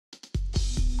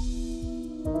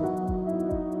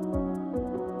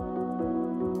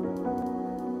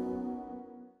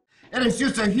And it's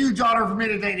just a huge honor for me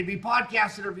today to be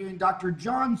podcast interviewing Dr.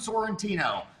 John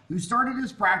Sorrentino, who started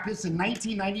his practice in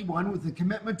 1991 with a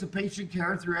commitment to patient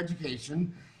care through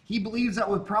education. He believes that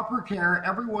with proper care,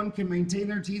 everyone can maintain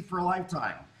their teeth for a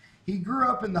lifetime. He grew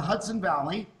up in the Hudson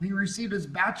Valley. He received his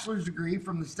bachelor's degree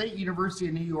from the State University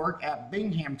of New York at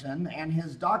Binghamton and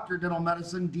his Doctor of Dental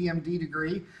Medicine DMD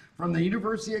degree from the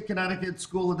University of Connecticut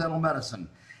School of Dental Medicine.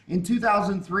 In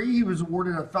 2003, he was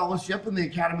awarded a fellowship in the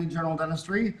Academy of General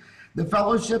Dentistry. The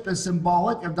fellowship is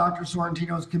symbolic of Dr.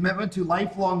 Sorrentino's commitment to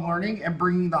lifelong learning and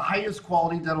bringing the highest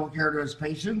quality dental care to his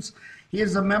patients. He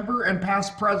is a member and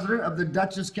past president of the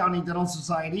Dutchess County Dental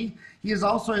Society. He is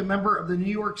also a member of the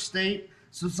New York State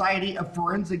Society of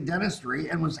Forensic Dentistry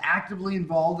and was actively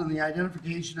involved in the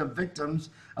identification of victims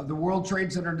of the World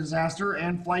Trade Center disaster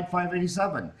and Flight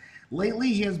 587.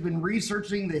 Lately, he has been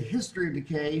researching the history of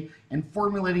decay and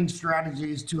formulating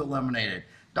strategies to eliminate it.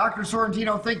 Dr.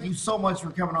 Sorrentino, thank you so much for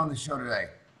coming on the show today.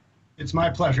 It's my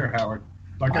pleasure, Howard.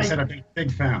 Like I said, I'm a big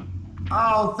fan.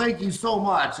 Oh, thank you so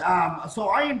much. So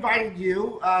I invited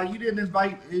you. You didn't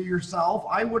invite yourself.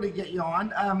 I would have get you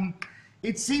on.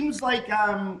 It seems like,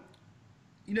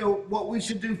 you know, what we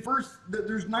should do first,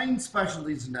 there's 9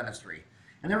 specialties in dentistry.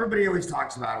 And everybody always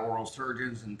talks about oral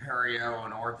surgeons and perio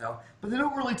and ortho, but they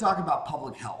don't really talk about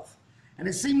public health. And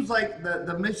it seems like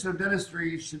the mission of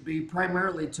dentistry should be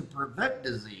primarily to prevent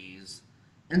disease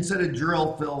instead of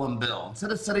drill, fill, and bill.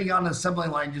 Instead of sitting on the assembly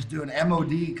line just doing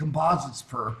MOD composites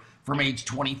from age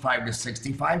 25 to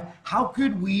 65, how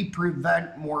could we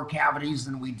prevent more cavities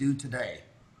than we do today?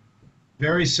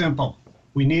 Very simple.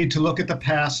 We need to look at the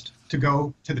past to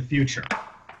go to the future.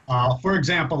 For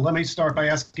example, let me start by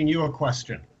asking you a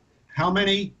question. How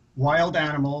many wild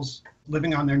animals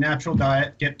living on their natural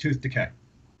diet get tooth decay?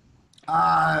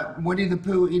 Winnie the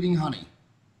Pooh eating honey.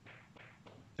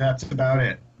 That's about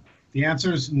it. The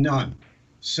answer is none.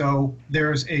 So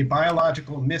there's a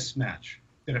biological mismatch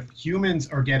that if humans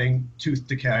are getting tooth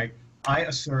decay, I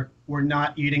assert we're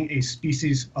not eating a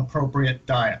species-appropriate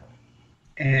diet.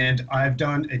 And I've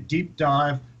done a deep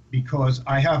dive because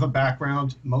I have a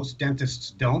background most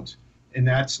dentists don't, and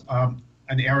that's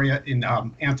an area in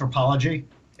anthropology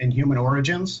and human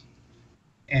origins.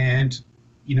 And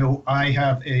you know, I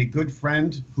have a good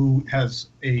friend who has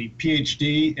a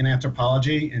PhD in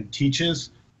anthropology and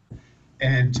teaches.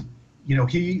 And, you know,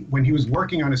 when he was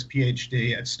working on his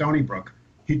PhD at Stony Brook,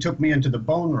 he took me into the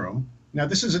bone room. Now,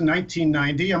 this is in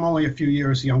 1990. I'm only a few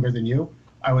years younger than you.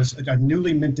 I was a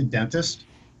newly minted dentist.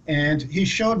 And he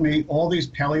showed me all these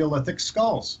Paleolithic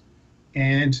skulls.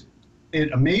 And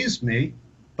it amazed me,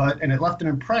 and it left an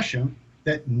impression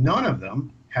that none of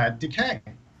them had decay.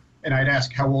 And I'd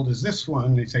ask, how old is this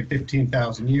one? They'd say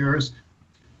 15,000 years.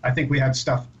 I think we had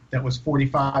stuff that was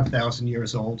 45,000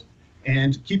 years old.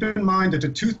 And keep in mind that the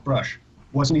toothbrush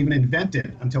wasn't even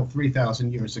invented until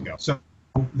 3,000 years ago. So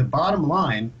the bottom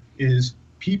line is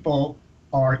people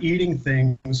are eating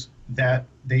things that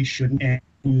they shouldn't. And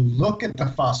when you look at the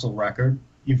fossil record,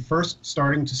 you're first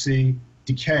starting to see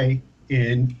decay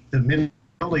in the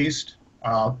Middle East,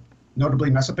 notably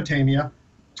Mesopotamia,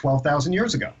 12,000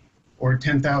 years ago, or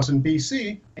 10,000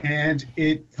 BC, and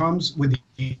it comes with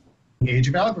the age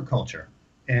of agriculture.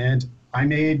 And I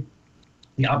made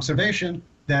the observation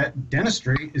that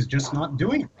dentistry is just not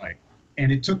doing it right.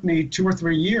 And it took me 2 or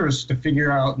 3 years to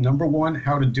figure out, number one,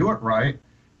 how to do it right,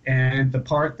 and the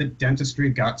part that dentistry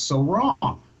got so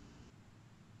wrong.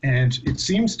 And it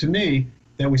seems to me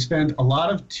that we spend a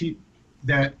lot of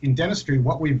that in dentistry,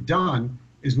 what we've done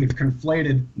is we've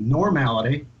conflated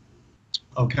normality,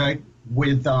 okay,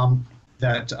 with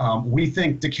we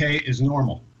think decay is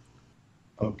normal,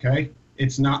 okay?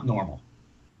 It's not normal.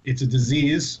 It's a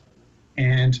disease,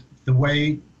 and the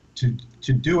way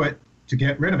to do it, to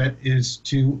get rid of it, is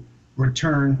to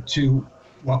return to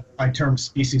what I term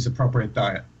species-appropriate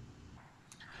diet.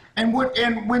 And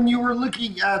when you were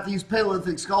looking at these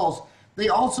Paleolithic skulls, they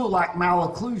also lack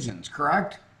malocclusions,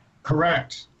 correct?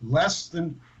 Correct. Less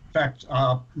than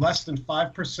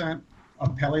 5%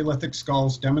 of Paleolithic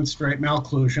skulls demonstrate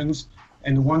malocclusions,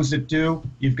 and the ones that do,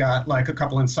 you've got like a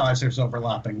couple incisors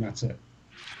overlapping. That's it.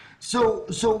 So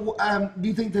do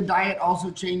you think the diet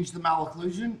also changed the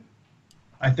malocclusion?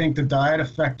 I think the diet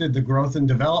affected the growth and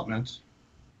development,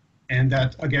 and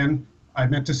that, again, I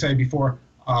meant to say before,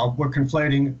 we're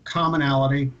conflating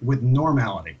commonality with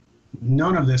normality.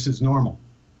 None of this is normal.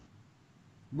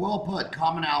 Well put,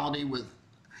 commonality with...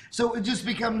 So it just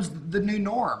becomes the new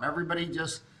norm. Everybody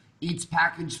just eats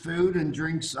packaged food and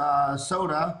drinks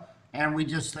soda, and we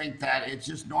just think that it's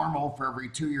just normal for every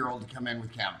 2-year-old to come in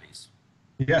with cavities.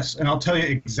 Yes, and I'll tell you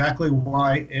exactly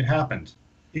why it happened.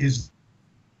 Is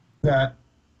that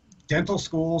dental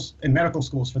schools and medical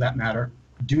schools, for that matter,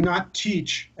 do not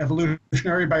teach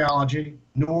evolutionary biology,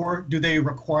 nor do they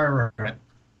require it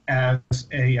as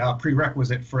a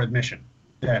prerequisite for admission.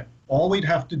 That all we'd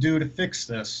have to do to fix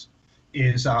this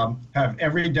is have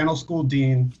every dental school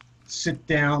dean sit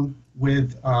down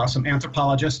with some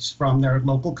anthropologists from their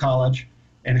local college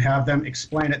and have them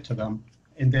explain it to them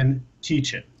and then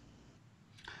teach it.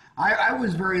 I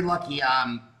was very lucky.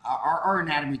 Our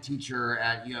anatomy teacher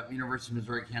at University of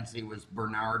Missouri Kansas City was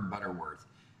Bernard Butterworth.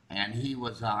 And he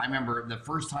was, I remember the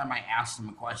first time I asked him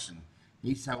a question,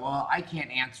 he said, well, I can't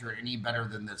answer it any better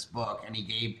than this book. And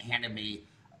he handed me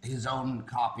his own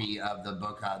copy of the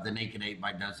book, The Naked Ape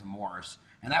by Desmond Morris.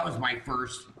 And that was my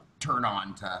first turn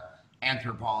on to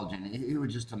anthropology. And it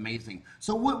was just amazing.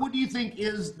 So what do you think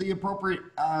is the appropriate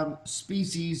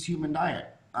species human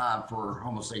diet for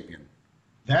Homo sapien?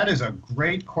 That is a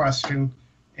great question.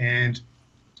 And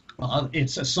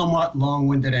it's a somewhat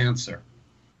long-winded answer.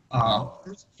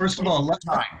 First of all, let's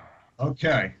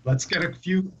get a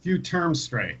few terms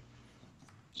straight.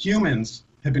 Humans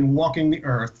have been walking the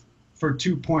earth for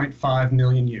 2.5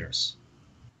 million years.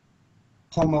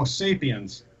 Homo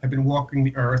sapiens have been walking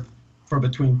the earth for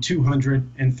between 200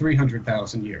 and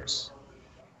 300,000 years.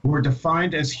 We're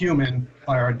defined as human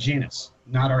by our genus,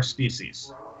 not our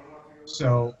species.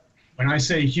 So when I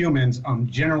say humans, I'm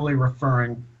generally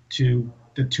referring to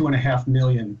the 2.5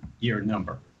 million year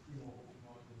number.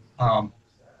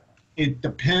 It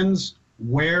depends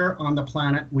where on the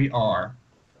planet we are.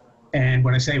 And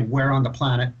when I say where on the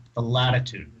planet, the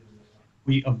latitude.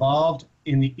 We evolved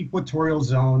in the equatorial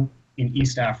zone in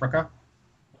East Africa.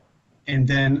 And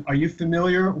then, are you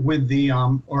familiar with the,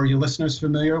 or are your listeners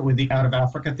familiar with the out of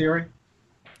Africa theory?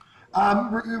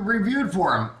 Reviewed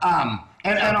for him.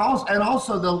 And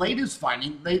also the latest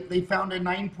finding, they found a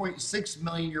 9.6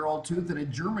 million year old tooth in a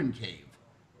German cave.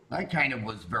 That kind of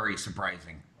was very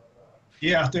surprising.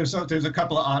 Yeah, there's a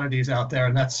couple of oddities out there,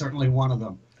 and that's certainly one of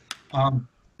them.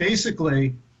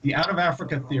 Basically, the out of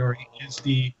Africa theory is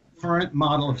the current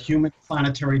model of human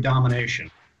planetary domination.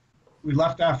 We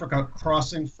left Africa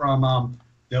crossing from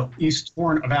the East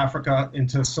Horn of Africa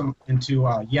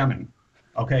into Yemen,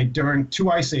 okay, during 2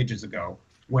 ice ages ago,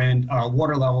 when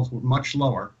water levels were much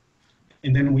lower,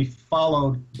 and then we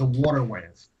followed the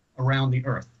waterways around the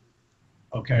earth,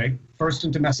 okay, first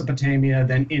into Mesopotamia,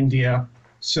 then India.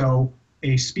 So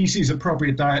a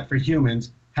species-appropriate diet for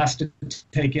humans has to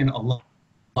take in a lot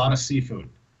of seafood.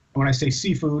 And when I say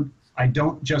seafood, I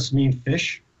don't just mean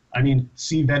fish. I mean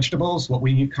sea vegetables, what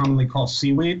we commonly call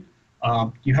seaweed.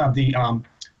 You have the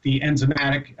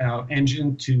enzymatic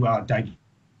engine to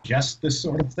digest this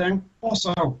sort of thing.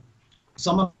 Also,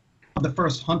 some of the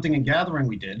first hunting and gathering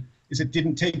we did is it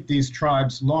didn't take these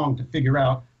tribes long to figure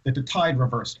out that the tide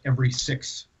reversed every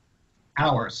 6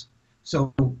 hours.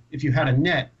 So if you had a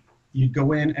net, you'd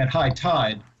go in at high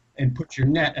tide and put your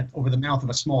net over the mouth of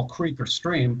a small creek or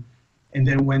stream, and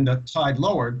then when the tide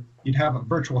lowered, you'd have a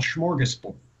virtual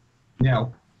smorgasbord.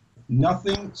 Now,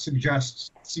 nothing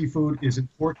suggests seafood is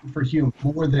important for humans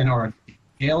more than our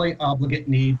daily obligate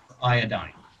need for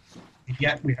iodine, and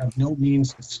yet we have no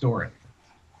means to store it.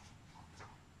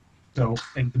 So,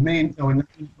 and the main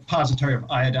repository of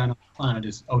iodine on the planet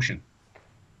is ocean.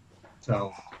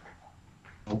 So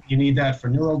you need that for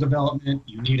neural development.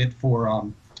 You need it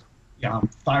for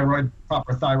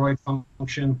proper thyroid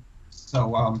function.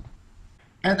 So,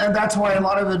 and that's why a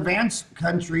lot of advanced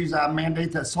countries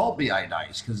mandate that salt be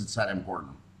iodized, because it's that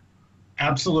important.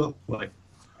 Absolutely,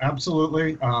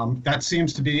 absolutely. That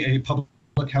seems to be a public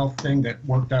health thing that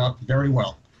worked out very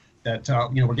well. That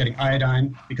we're getting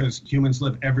iodine because humans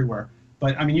live everywhere.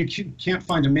 But I mean, you can't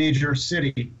find a major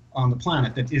city on the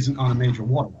planet that isn't on a major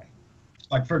waterway.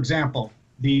 Like, for example,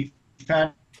 the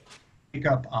fat make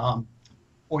up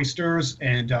oysters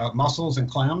and mussels and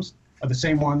clams are the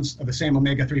same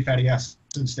omega-3 fatty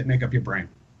acids that make up your brain.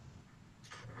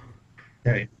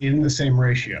 Okay, in the same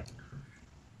ratio.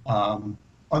 Other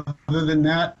than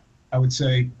that, I would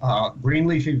say green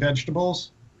leafy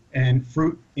vegetables and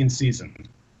fruit in season.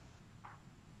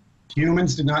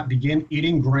 Humans did not begin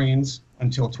eating grains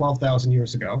until 12,000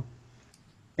 years ago.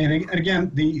 And again,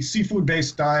 the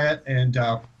seafood-based diet and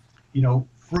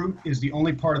fruit is the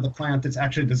only part of the plant that's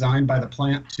actually designed by the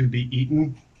plant to be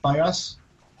eaten by us.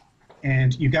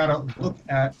 And you got to look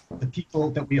at the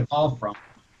people that we evolved from,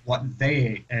 what they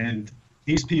ate. And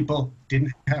these people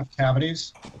didn't have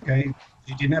cavities, okay?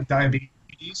 They didn't have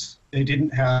diabetes. They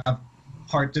didn't have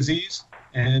heart disease.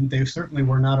 And they certainly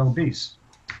were not obese.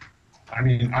 I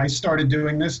mean, I started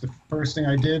doing this. The first thing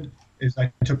I did is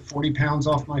I took 40 pounds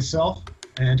off myself,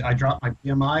 and I dropped my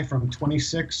BMI from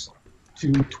 26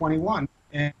 to 21.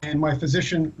 And my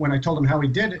physician, when I told him how I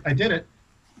did it,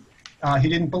 he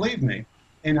didn't believe me.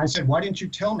 And I said, why didn't you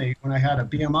tell me when I had a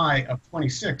BMI of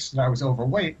 26 that I was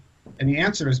overweight? And the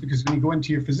answer is because when you go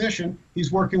into your physician,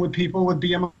 he's working with people with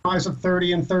BMIs of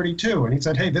 30 and 32. And he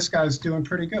said, hey, this guy's doing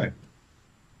pretty good.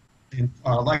 And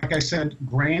like I said,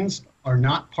 grains are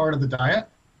not part of the diet.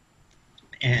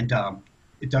 And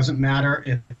it doesn't matter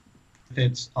if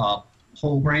it's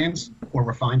whole grains or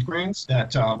refined grains.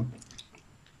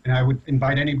 And I would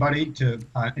invite anybody to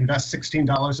invest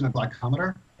 $16 in a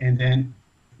glycometer and then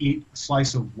eat a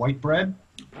slice of white bread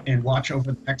and watch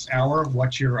over the next hour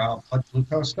what your blood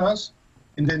glucose does,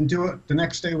 and then do it the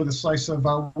next day with a slice of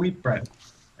wheat bread,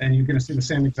 and you're going to see the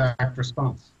same exact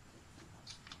response.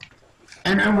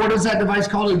 And what is that device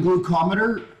called? A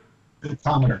glucometer?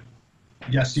 Glucometer.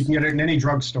 Yes, you can get it in any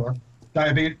drugstore.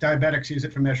 Diabetics use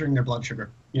it for measuring their blood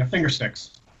sugar. Finger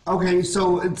sticks. Okay,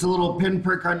 so it's a little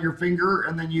pinprick on your finger,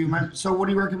 and then so what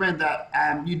do you recommend that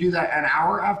you do that an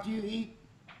hour after you eat?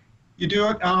 You do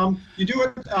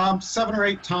it 7 or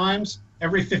 8 times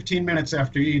every 15 minutes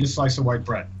after you eat a slice of white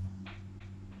bread.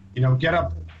 Get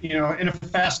up, in a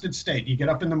fasted state. You get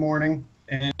up in the morning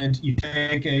and you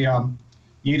take you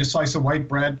eat a slice of white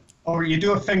bread, or you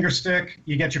do a finger stick,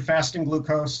 you get your fasting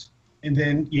glucose, and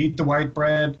then you eat the white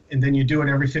bread, and then you do it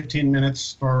every 15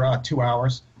 minutes for 2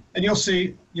 hours. And you'll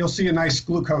see a nice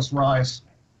glucose rise.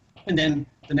 And then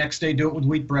the next day, do it with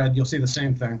wheat bread. You'll see the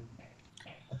same thing.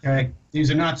 Okay,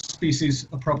 these are not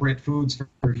species-appropriate foods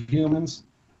for humans.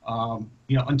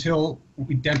 Until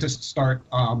we dentists start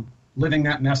living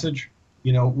that message,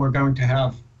 we're going to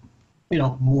have,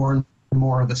 more and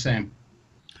more of the same.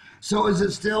 So is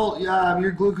it still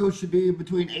your glucose should be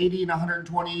between 80 and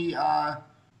 120?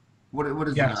 What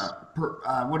is yes.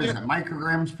 What is it?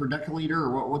 Micrograms per deciliter,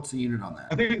 or what's the unit on that?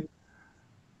 I think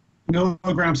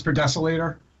milligrams per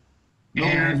deciliter.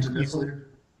 Milligrams per deciliter.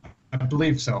 I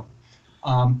believe so.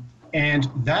 And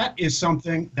that is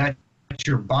something that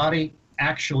your body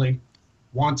actually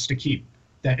wants to keep.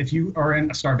 That if you are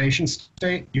in a starvation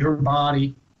state, your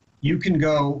body, you can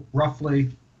go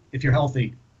roughly, if you're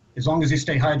healthy, as long as you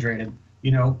stay hydrated,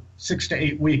 6 to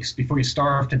 8 weeks before you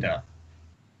starve to death.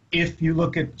 If you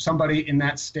look at somebody in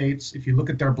that state, if you look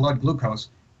at their blood glucose,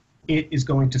 it is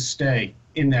going to stay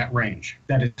in that range.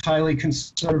 That is highly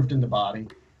conserved in the body.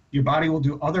 Your body will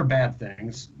do other bad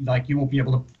things, like you won't be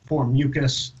able to form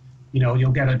mucus,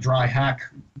 you'll get a dry hack,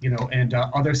 and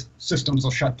other systems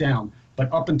will shut down.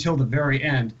 But up until the very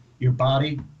end, your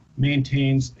body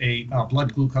maintains a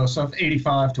blood glucose of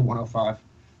 85 to 105.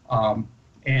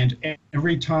 And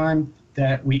every time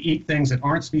that we eat things that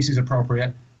aren't species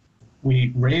appropriate,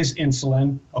 we raise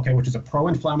insulin, which is a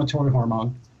pro-inflammatory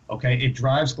hormone. It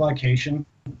drives glycation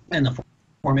and the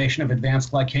formation of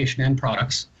advanced glycation end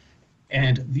products.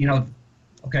 And,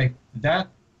 that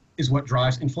is what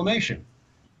drives inflammation.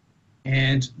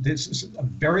 And this is a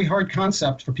very hard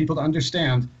concept for people to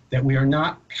understand, that we are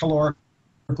not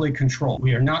calorically controlled.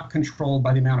 We are not controlled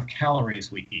by the amount of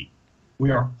calories we eat. We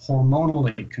are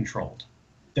hormonally controlled.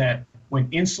 That when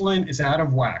insulin is out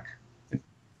of whack,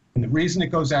 and the reason it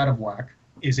goes out of whack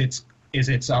is it's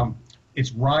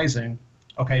rising,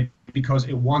 because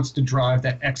it wants to drive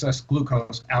that excess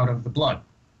glucose out of the blood.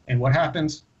 And what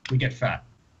happens? We get fat.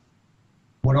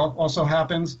 What also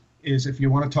happens is, if you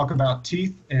want to talk about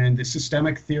teeth and the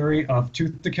systemic theory of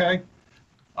tooth decay,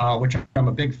 which I'm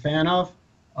a big fan of,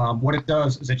 what it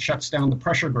does is it shuts down the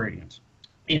pressure gradient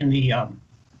in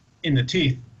the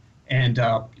teeth, and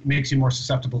makes you more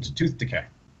susceptible to tooth decay.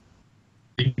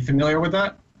 Are you familiar with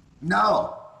that?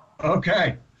 No.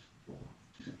 Okay.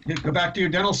 Go back to your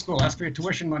dental school. Ask for your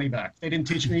tuition money back. They didn't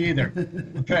teach me either.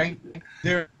 Okay.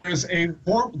 There's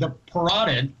the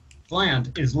parotid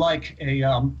gland is like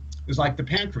the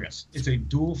pancreas. It's a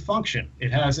dual function.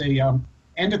 It has a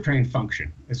endocrine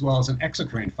function as well as an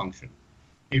exocrine function.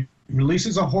 It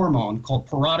releases a hormone called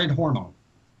parotid hormone.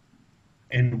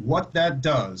 And what that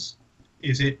does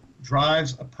is it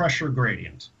drives a pressure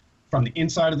gradient from the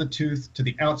inside of the tooth to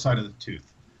the outside of the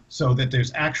tooth, so that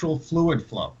there's actual fluid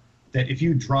flow. That if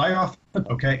you dry off,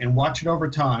 and watch it over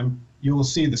time, you will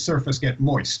see the surface get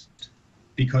moist,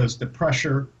 because the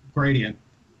pressure gradient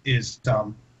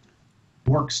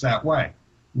works that way.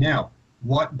 Now,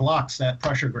 what blocks that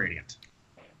pressure gradient?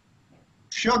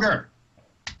 Sugar.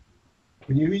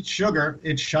 When you eat sugar,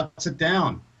 it shuts it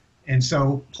down. And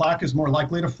so plaque is more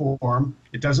likely to form.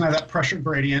 It doesn't have that pressure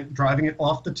gradient driving it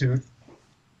off the tooth.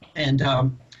 And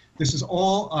this is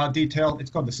all detailed. It's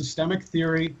called the systemic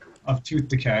theory of tooth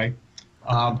decay.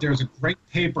 There's a great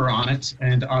paper on it,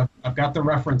 and I've got the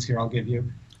reference here I'll give you.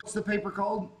 What's the paper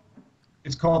called?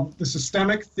 It's called The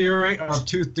Systemic Theory of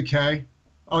Tooth Decay.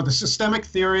 Oh, The Systemic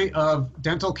Theory of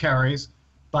Dental Caries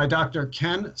by Dr.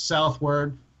 Ken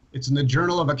Southward. It's in the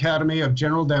Journal of Academy of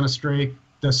General Dentistry,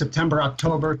 the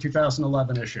September-October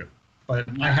 2011 issue.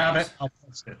 But Nice. I have it. I'll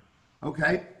post it.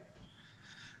 Okay.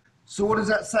 So what does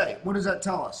that say? What does that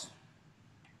tell us?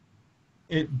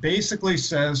 It basically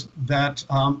says that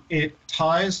it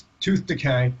ties tooth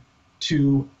decay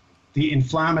to the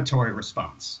inflammatory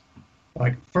response.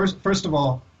 Like first of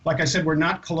all, like I said, we're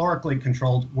not calorically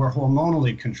controlled, we're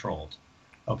hormonally controlled.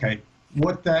 Okay,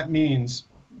 what that means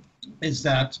is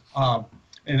that,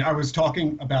 and I was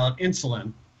talking about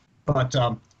insulin, but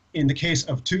in the case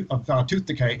of tooth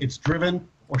decay, it's driven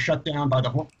or shut down by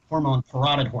the hormone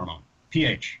parotid hormone,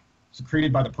 pH,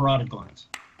 secreted by the parotid glands.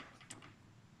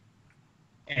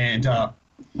 And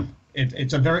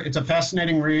it's a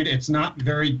fascinating read. It's not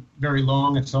very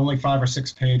long. It's only 5 or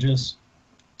 6 pages.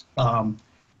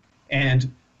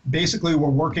 And basically, we're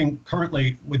working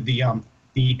currently with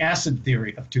the acid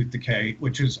theory of tooth decay,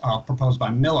 which was proposed by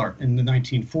Miller in the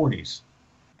 1940s.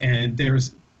 And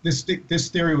there's this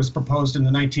theory was proposed in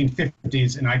the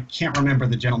 1950s, and I can't remember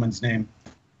the gentleman's name,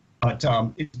 but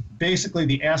it's basically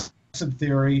the acid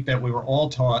theory that we were all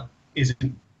taught is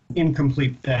an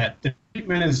incomplete that the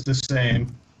treatment is the same,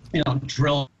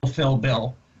 drill, fill,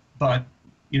 bill, but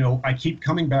I keep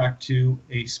coming back to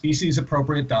a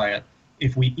species-appropriate diet.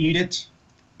 If we eat it,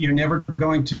 you're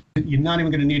not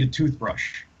even going to need a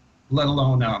toothbrush, let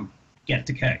alone get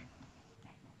decay.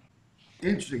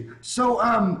 Interesting. So,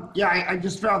 I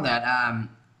just found that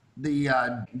the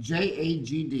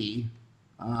JAGD,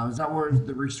 is that where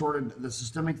the resorted, the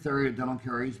Systemic Theory of Dental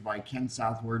Caries by Ken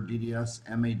Southward, DDS,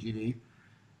 MAGD.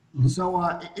 Mm-hmm.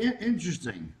 So,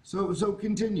 interesting. So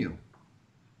continue.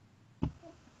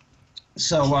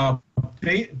 So,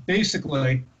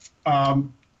 basically,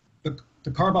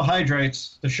 the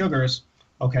carbohydrates, the sugars,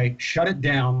 okay, shut it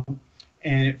down,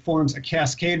 and it forms a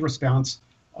cascade response,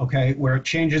 okay, where it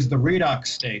changes the redox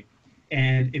state,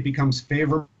 and it becomes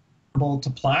favorable to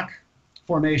plaque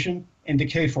formation and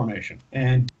decay formation.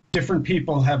 And different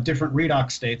people have different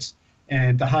redox states,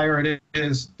 and the higher it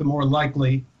is, the more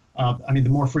likely, the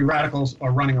more free radicals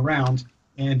are running around,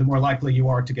 and the more likely you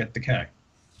are to get decay.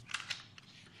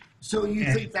 So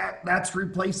you think that's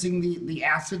replacing the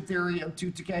acid theory of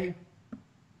tooth decay?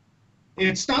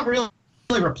 It's not really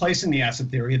replacing the acid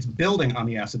theory. It's building on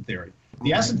the acid theory.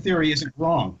 The acid theory isn't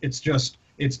wrong. It's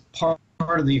part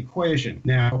of the equation.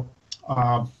 Now,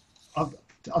 I'll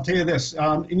tell you this.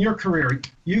 In your career,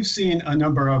 you've seen a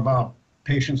number of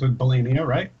patients with bulimia,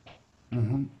 right?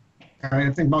 Mm-hmm.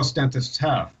 I think most dentists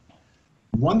have.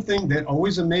 One thing that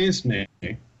always amazed me,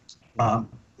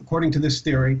 according to this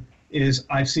theory, is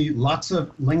I see lots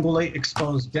of lingually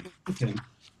exposed dentin,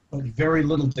 but very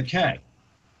little decay.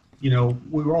 We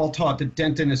were all taught that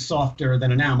dentin is softer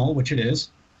than enamel, which it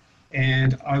is,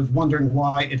 and I was wondering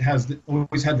why it has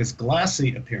always had this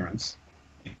glassy appearance.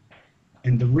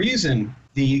 And the reason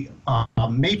the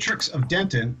matrix of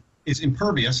dentin is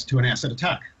impervious to an acid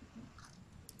attack.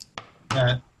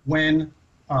 That when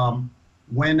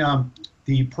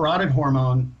the parotid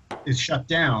hormone is shut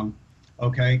down,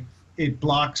 okay, it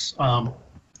blocks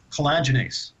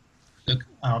collagenase,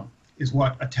 is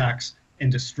what attacks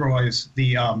and destroys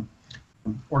the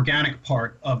organic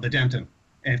part of the dentin,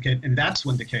 and that's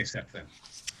when decay sets in.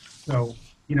 So,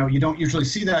 you don't usually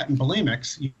see that in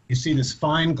bulimics. You see this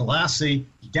fine, glassy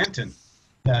dentin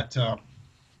that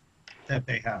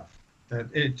they have.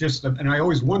 And I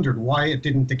always wondered why it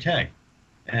didn't decay,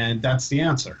 and that's the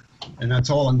answer. And that's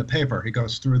all in the paper. He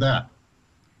goes through that.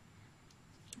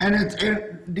 And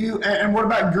and what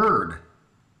about GERD?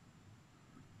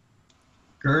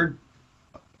 GERD,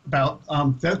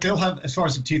 they'll have, as far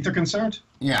as the teeth are concerned.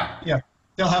 Yeah,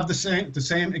 they'll have the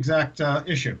same exact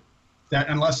issue. That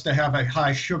unless they have a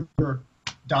high sugar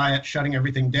diet shutting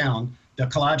everything down, the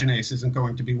collagenase isn't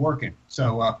going to be working.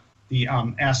 So the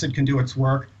acid can do its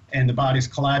work, and the body's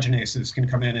collagenases can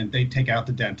come in and they take out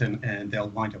the dentin, and they'll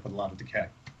wind up with a lot of decay.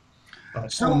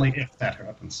 But only if that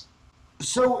happens.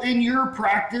 So in your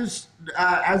practice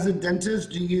as a dentist,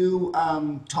 do you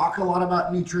talk a lot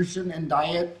about nutrition and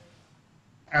diet?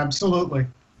 Absolutely.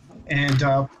 And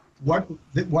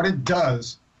what it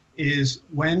does is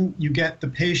when you get the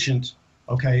patient,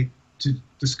 okay, to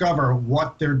discover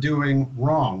what they're doing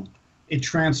wrong, it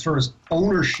transfers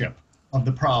ownership of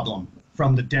the problem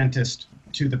from the dentist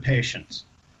to the patient.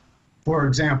 For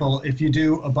example, if you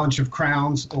do a bunch of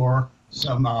crowns or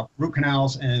some root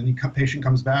canals and the patient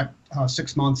comes back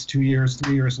 6 months, 2 years,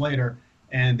 3 years later,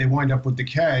 and they wind up with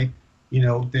decay,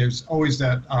 there's always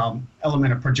that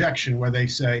element of projection where they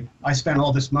say, I spent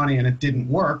all this money and it didn't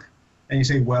work. And you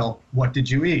say, well, what did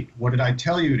you eat? What did I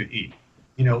tell you to eat?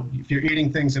 you know, if you're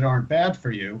eating things that aren't bad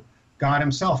for you, God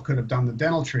himself could have done the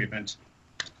dental treatment,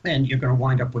 and you're going to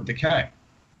wind up with decay.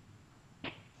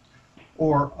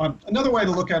 Or another way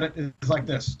to look at it is like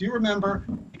this. Do you remember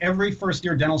every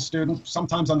first-year dental student,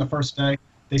 sometimes on the first day,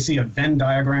 they see a Venn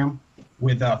diagram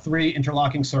with 3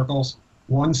 interlocking circles.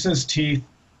 One says teeth,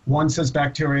 one says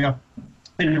bacteria,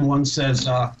 and one says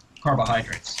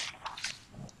carbohydrates.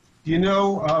 Do you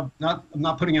know, I'm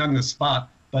not putting you on the spot,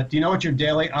 but do you know what your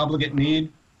daily obligate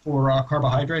need for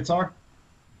carbohydrates are?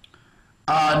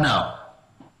 No.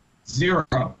 0.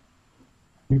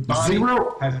 Your body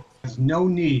 0? has no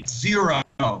need. 0.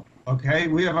 Okay?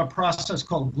 We have a process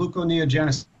called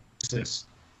gluconeogenesis.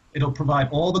 It'll provide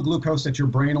all the glucose that your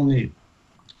brain will need.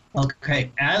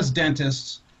 Okay, as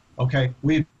dentists, okay,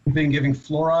 we've been giving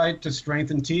fluoride to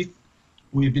strengthen teeth.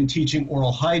 We've been teaching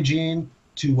oral hygiene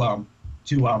to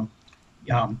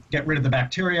get rid of the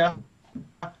bacteria.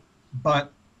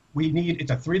 But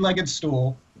it's a 3-legged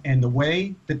stool, and the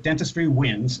way that dentistry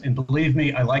wins, and believe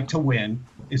me, I like to win,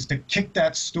 is to kick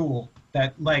that stool,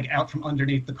 that leg out from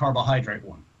underneath the carbohydrate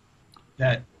one.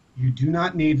 That you do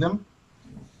not need them,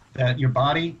 that your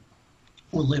body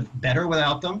will live better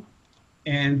without them,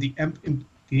 and the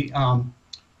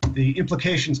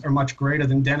implications are much greater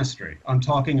than dentistry. I'm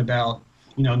talking about,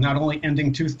 you know, not only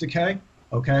ending tooth decay,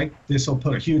 okay, this will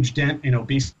put a huge dent in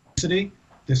obesity,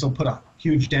 this will put a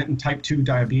huge dent in type 2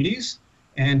 diabetes,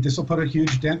 and this will put a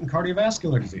huge dent in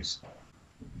cardiovascular disease.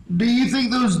 Do you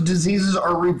think those diseases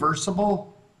are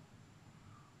reversible?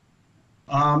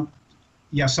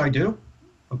 Yes, I do.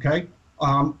 Okay.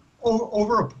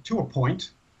 To a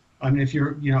point. I mean, if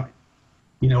you're,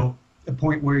 a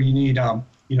point where you need,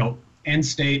 end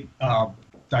state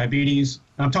diabetes.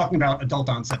 And I'm talking about adult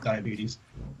onset diabetes,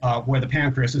 where the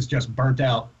pancreas is just burnt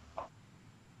out.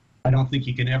 I don't think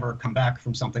you can ever come back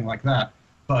from something like that.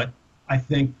 But I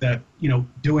think that,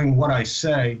 doing what I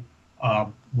say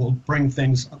will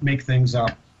make things,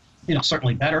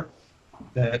 certainly better.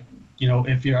 That,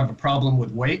 if you have a problem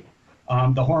with weight,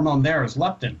 the hormone there is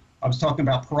leptin. I was talking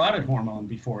about parotid hormone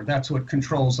before. That's what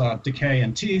controls decay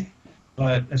in teeth.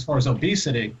 But as far as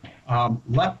obesity,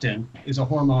 leptin is a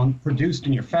hormone produced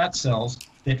in your fat cells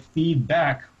that feed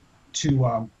back to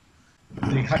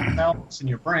the hypothalamus in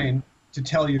your brain to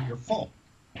tell you you're full.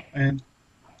 And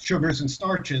sugars and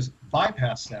starches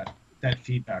bypass that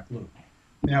feedback loop.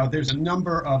 Now, there's a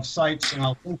number of sites, and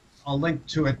I'll link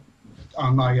to it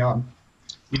on my on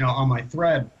my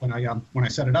thread when I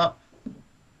set it up,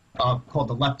 called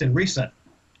the Leptin Reset.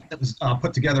 That was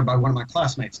put together by one of my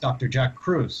classmates, Dr. Jack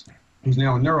Cruz, who's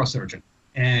now a neurosurgeon.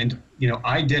 And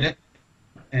I did it,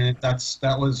 and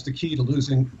that was the key to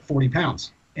losing 40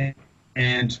 pounds.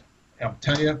 And I'll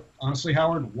tell you honestly,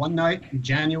 Howard, one night in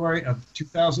January of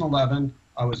 2011,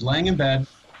 I was laying in bed,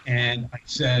 and I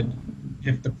said,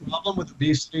 if the problem with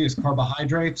obesity is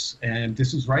carbohydrates, and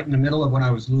this is right in the middle of when I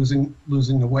was losing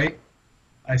the weight,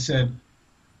 I said,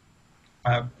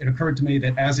 it occurred to me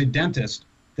that as a dentist,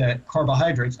 that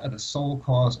carbohydrates are the sole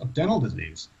cause of dental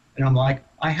disease. And I'm like,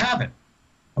 I have it.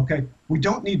 Okay, we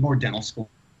don't need more dental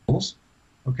schools.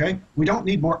 Okay, we don't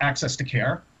need more access to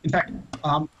care. In fact,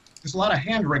 there's a lot of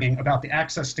hand-wringing about the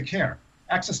access to care.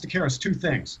 Access to care is 2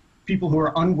 things. People who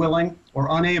are unwilling or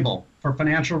unable, for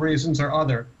financial reasons or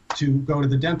other, to go to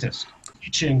the dentist.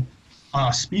 Teaching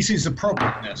species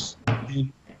appropriateness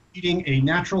in eating a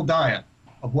natural diet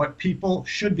of what people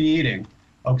should be eating,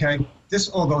 okay? This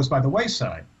all goes by the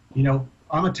wayside.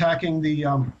 I'm attacking the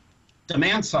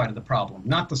demand side of the problem,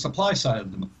 not the supply side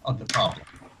of the problem.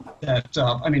 That,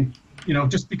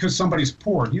 just because somebody's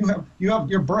poor, you have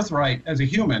your birthright as a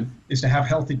human is to have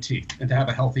healthy teeth and to have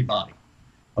a healthy body,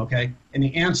 okay? And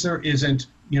the answer isn't,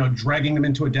 dragging them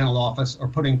into a dental office or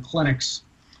putting clinics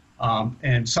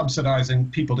and subsidizing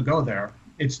people to go there.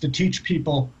 It's to teach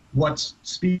people what's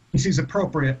species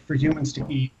appropriate for humans to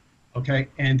eat, okay?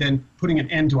 And then putting an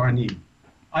end to our need.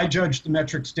 I judge the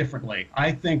metrics differently.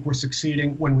 I think we're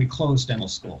succeeding when we close dental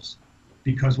schools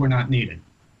because we're not needed,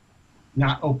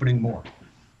 not opening more.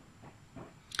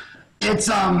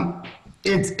 The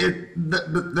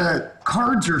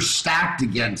cards are stacked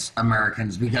against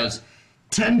Americans because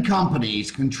 10 companies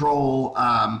control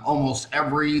almost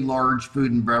every large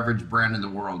food and beverage brand in the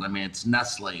world. I mean, it's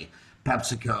Nestle,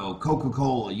 PepsiCo,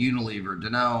 Coca-Cola, Unilever,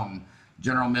 Danone,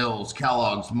 General Mills,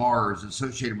 Kellogg's, Mars,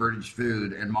 Associated British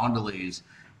Food, and Mondelez.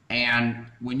 And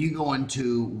when you go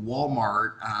into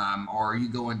Walmart or you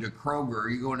go into Kroger, or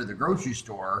you go into the grocery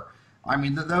store, I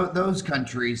mean, those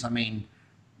countries, I mean,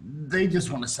 they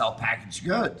just want to sell packaged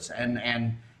goods.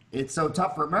 And it's so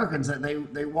tough for Americans that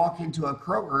they walk into a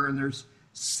Kroger and there's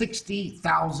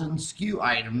 60,000 SKU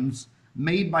items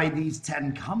made by these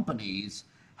 10 companies.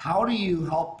 How do you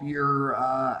help your,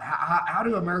 how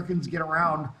do Americans get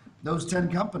around those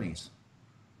 10 companies?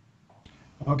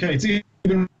 Okay, it's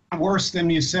even worse than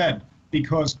you said,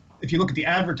 because if you look at the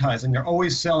advertising, they're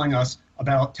always telling us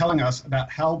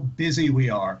about how busy we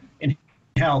are and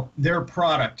how their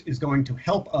product is going to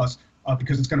help us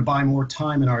because it's going to buy more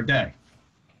time in our day.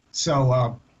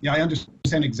 So, yeah, I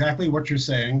understand exactly what you're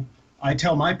saying. I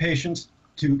tell my patients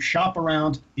to shop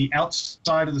around the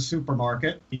outside of the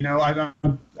supermarket. You know, I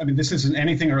mean, this isn't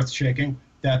anything earth-shaking.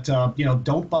 That you know,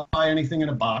 don't buy anything in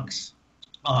a box.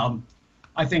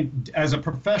 I think as a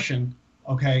profession,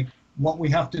 okay, what we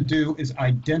have to do is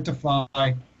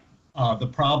identify the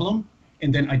problem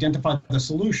and then identify the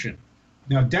solution.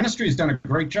 Now, dentistry has done a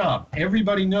great job.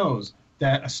 Everybody knows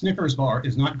that a Snickers bar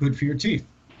is not good for your teeth.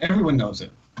 Everyone knows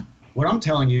it. What I'm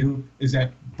telling you is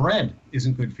that bread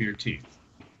isn't good for your teeth.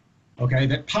 Okay,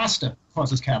 that pasta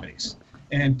causes cavities.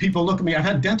 And people look at me, I've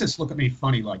had dentists look at me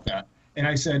funny like that. And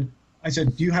I said,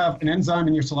 do you have an enzyme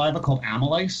in your saliva called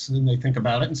amylase? And they think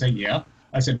about it and say, yeah.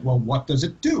 I said, well, what does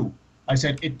it do? I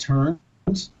said, it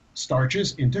turns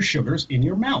starches into sugars in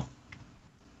your mouth.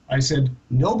 I said,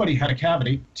 nobody had a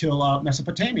cavity till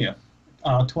Mesopotamia,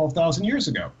 12,000 years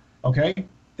ago. Okay,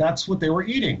 that's what they were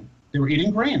eating. They were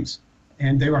eating grains,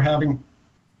 and they were having,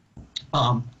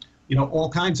 you know, all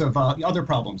kinds of other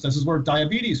problems. This is where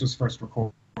diabetes was first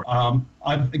recorded.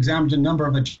 I've examined a number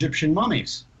of Egyptian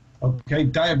mummies. Okay,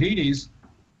 diabetes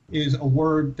is a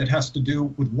word that has to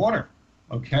do with water.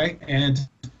 Okay, and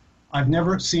I've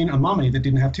never seen a mummy that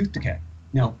didn't have tooth decay.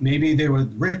 Now, maybe they were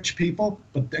rich people,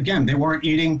 but again, they weren't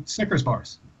eating Snickers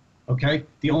bars. Okay,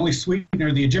 the only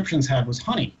sweetener the Egyptians had was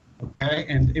honey. Okay,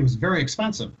 and it was very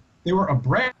expensive. They were a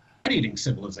bread-eating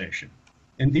civilization,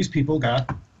 and these people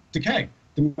got decay.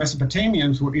 The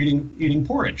Mesopotamians were eating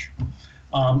porridge.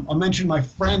 I'll mention my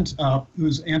friend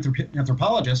who's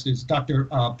anthropologist is Dr.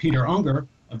 Peter Unger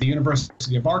of the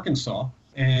University of Arkansas,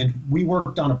 and we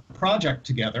worked on a project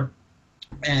together,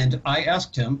 and I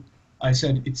asked him, I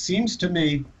said, it seems to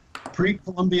me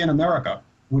pre-Columbian America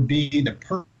would be the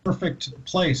perfect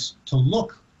place to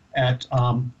look at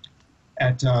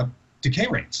decay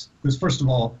rates. Because first of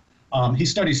all, he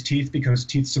studies teeth because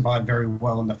teeth survive very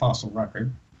well in the fossil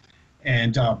record.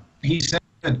 And he said,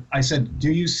 I said,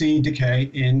 do you see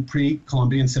decay in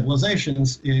pre-Columbian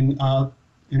civilizations in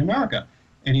America?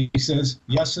 And he says,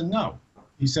 yes and no.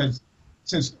 He says,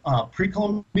 since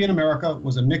pre-Columbian America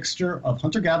was a mixture of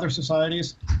hunter-gatherer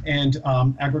societies and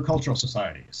agricultural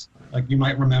societies. Like you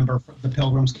might remember, the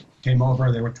Pilgrims came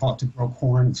over, they were taught to grow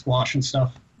corn and squash and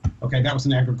stuff. Okay, that was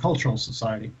an agricultural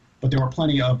society. But there were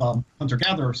plenty of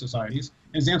hunter-gatherer societies.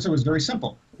 And his answer was very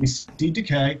simple. We see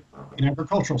decay in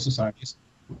agricultural societies.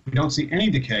 We don't see any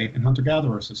decay in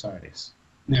hunter-gatherer societies.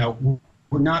 Now,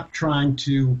 we're not trying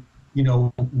to, you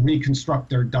know, reconstruct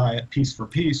their diet piece for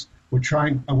piece.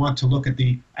 I want to look at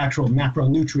the actual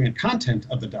macronutrient content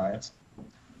of the diets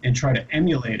and try to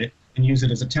emulate it and use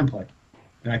it as a template.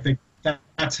 And I think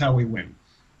that's how we win.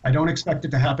 I don't expect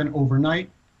it to happen overnight,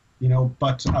 you know,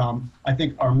 but I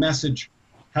think our message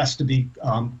has to be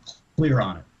clear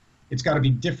on it. It's got to be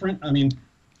different. I mean,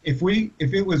 if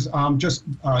it was just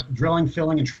drilling,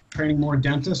 filling, and training more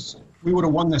dentists, we would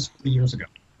have won this 3 years ago.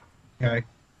 Okay,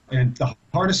 and the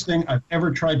hardest thing I've ever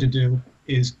tried to do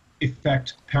is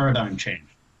effect paradigm change.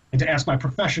 And to ask my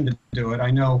profession to do it,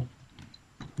 I know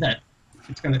that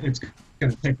it's gonna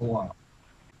take a while.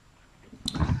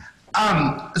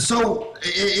 So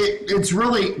it's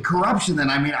really corruption then.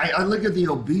 I mean, I look at the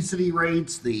obesity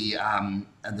rates, the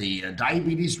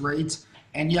diabetes rates,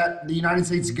 and yet the United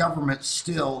States government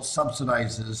still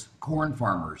subsidizes corn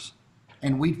farmers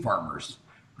and wheat farmers.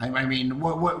 I mean,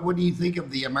 what do you think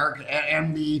of the American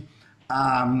and the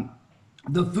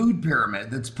food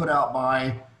pyramid that's put out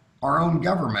by our own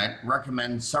government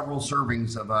recommends several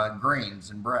servings of grains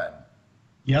and bread?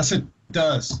 Yes, it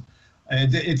does.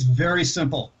 It's very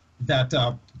simple. That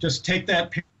just take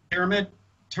that pyramid,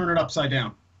 turn it upside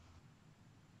down.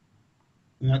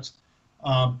 And that's,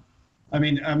 I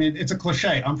mean, it's a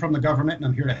cliche. I'm from the government and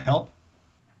I'm here to help.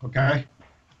 Okay.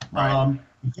 Right.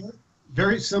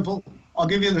 Very simple. I'll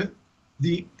give you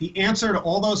the answer to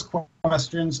all those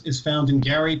questions is found in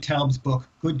Gary Taub's book,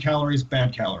 Good Calories,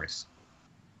 Bad Calories.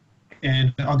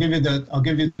 And I'll give you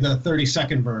the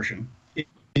 30-second version. It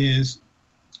is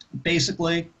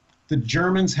basically the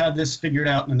Germans had this figured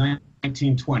out in the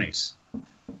 1920s.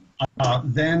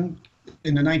 Then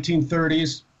in the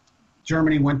 1930s,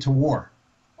 Germany went to war.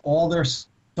 All their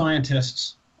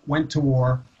scientists went to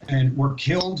war and were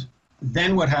killed.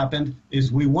 Then what happened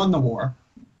is we won the war.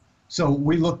 So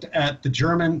we looked at the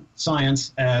German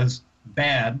science as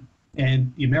bad,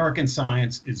 and the American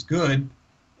science is good.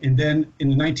 And then in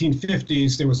the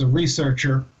 1950s, there was a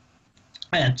researcher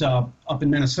up in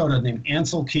Minnesota named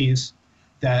Ansel Keys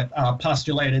that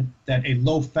postulated that a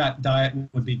low-fat diet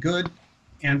would be good.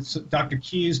 And so Dr.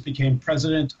 Keys became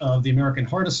president of the American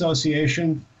Heart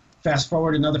Association. Fast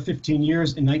forward another 15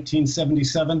 years, in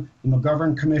 1977, the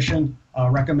McGovern Commission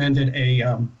recommended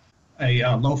a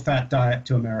low-fat diet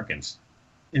to Americans.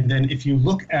 And then if you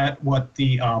look at what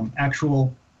the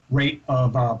actual rate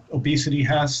of obesity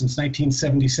has since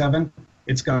 1977,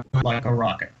 it's gone like a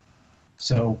rocket.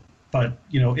 So, but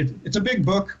it's a big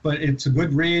book, but it's a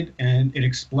good read, and it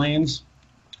explains.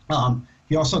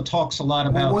 He also talks a lot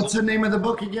about. What's the name of the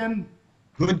book again?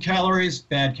 Good Calories,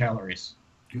 Bad Calories.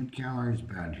 Good Calories,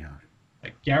 Bad Calories.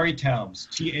 Like Gary Taubes,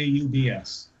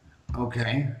 Taubs.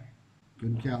 Okay.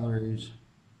 Good calories,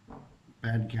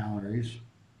 bad calories.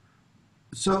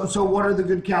 So what are the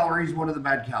good calories? What are the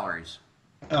bad calories?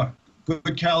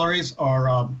 Good calories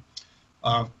are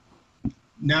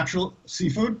natural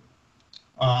seafood,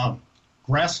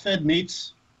 grass-fed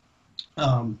meats,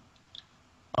 green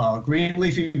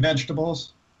leafy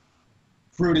vegetables,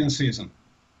 fruit in season.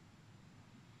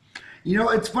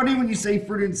 It's funny when you say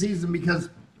fruit in season,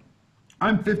 because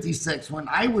I'm 56. When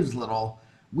I was little,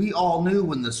 we all knew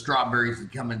when the strawberries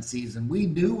would come in season. We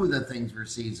knew the things were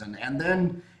season. And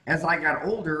then as I got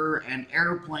older and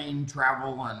airplane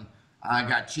travel and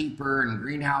got cheaper and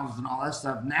greenhouses and all that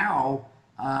stuff, now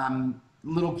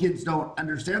little kids don't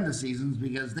understand the seasons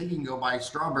because they can go buy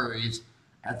strawberries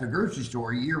at the grocery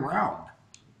store year round.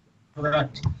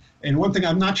 Correct. And one thing,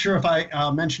 I'm not sure if I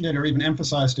mentioned it or even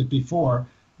emphasized it before,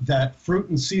 that fruit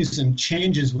in season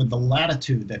changes with the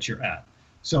latitude that you're at.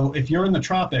 So if you're in the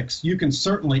tropics, you can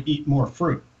certainly eat more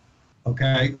fruit,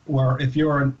 okay? Or if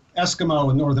you're an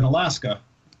Eskimo in northern Alaska,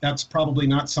 that's probably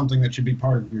not something that should be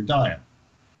part of your diet.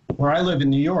 Where I live in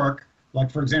New York,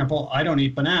 like for example, I don't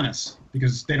eat bananas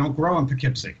because they don't grow in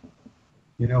Poughkeepsie,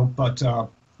 but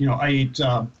I eat,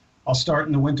 I'll start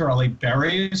in the winter, I'll eat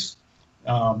berries.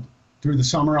 Through the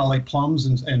summer, I'll eat plums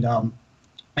and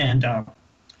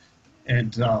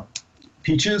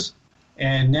peaches.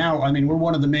 And now, we're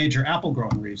one of the major apple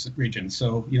growing regions.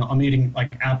 So, I'm eating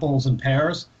like apples and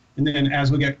pears. And then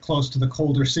as we get close to the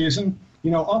colder season,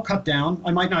 I'll cut down.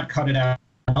 I might not cut it out,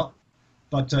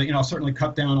 but, I'll certainly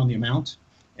cut down on the amount.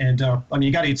 And,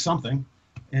 you got to eat something.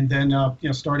 And then,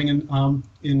 starting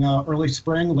in early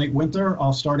spring, late winter,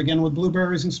 I'll start again with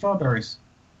blueberries and strawberries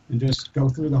and just go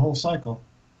through the whole cycle.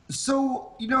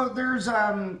 So, there's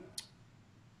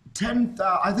 10,000,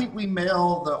 I think we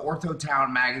mail the Ortho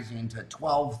Town magazine to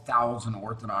 12,000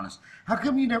 orthodontists. How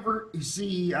come you never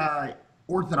see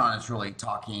orthodontists really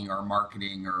talking or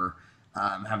marketing or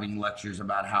having lectures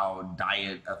about how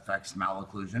diet affects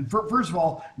malocclusion? First of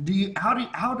all,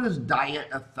 how does diet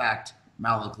affect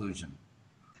malocclusion?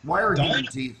 Why are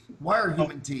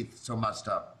human teeth so messed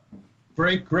up?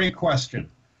 Great question.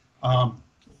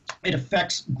 It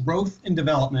affects growth and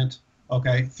development,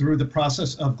 okay, through the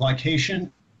process of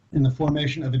glycation and the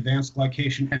formation of advanced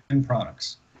glycation end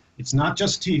products. It's not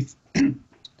just teeth.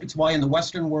 It's why in the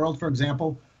Western world, for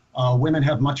example, women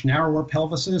have much narrower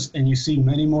pelvises and you see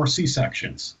many more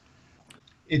C-sections.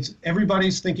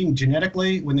 Everybody's thinking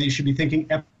genetically when they should be thinking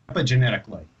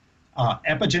epigenetically.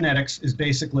 Epigenetics is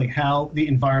basically how the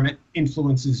environment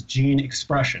influences gene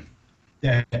expression.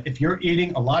 That if you're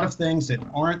eating a lot of things that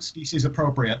aren't species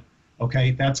appropriate,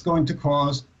 okay, that's going to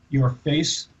cause your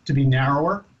face to be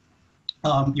narrower,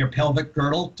 your pelvic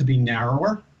girdle to be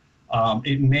narrower.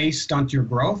 It may stunt your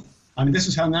growth. This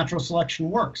is how natural selection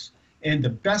works. And the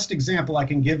best example I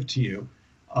can give to you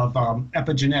of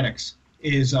epigenetics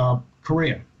is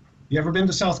Korea. You ever been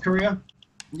to South Korea?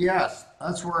 Yes,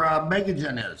 that's where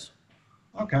Megagen is.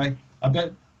 Okay, I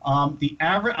bet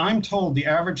I'm told the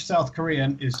average South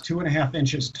Korean is 2.5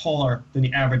 inches taller than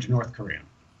the average North Korean.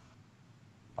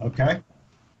 Okay?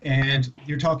 And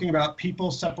you're talking about people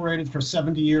separated for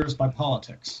 70 years by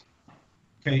politics.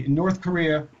 Okay, in North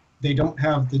Korea, they don't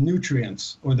have the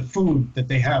nutrients or the food that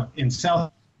they have in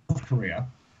South Korea.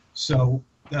 So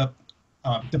the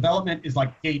development is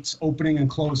like gates opening and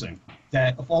closing.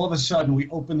 That if all of a sudden we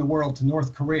open the world to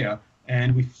North Korea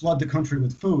and we flood the country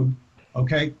with food,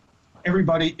 okay,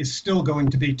 everybody is still going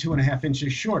to be 2.5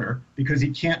 inches shorter because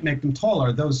you can't make them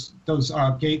taller. Those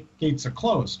gates are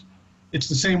closed. It's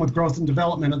the same with growth and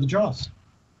development of the jaws.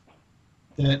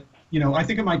 That, I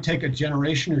think it might take a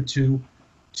generation or two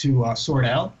to sort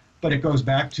out, but it goes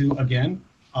back to, again,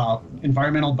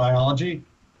 environmental biology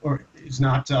is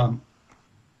not taught.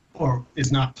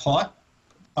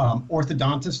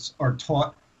 Orthodontists are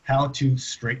taught how to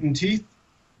straighten teeth.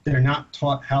 They're not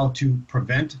taught how to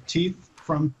prevent teeth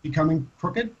from becoming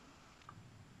crooked.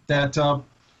 That,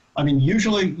 I mean,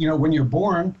 usually, when you're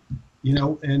born,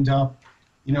 and,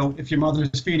 if your mother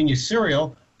is feeding you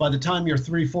cereal, by the time you're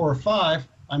 3, 4, or 5,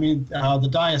 I mean, the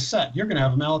die is set. You're going to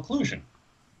have a malocclusion.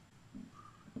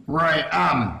 Right.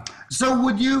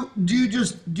 So do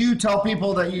you tell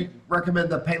people that you recommend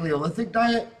the Paleolithic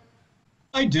diet?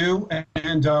 I do,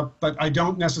 but I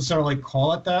don't necessarily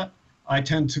call it that. I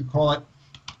tend to call it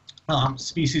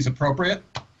species appropriate,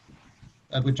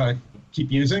 which I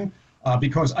keep using,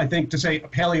 because I think to say a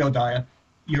paleo diet,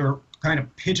 you're kind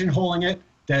of pigeonholing it,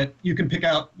 that you can pick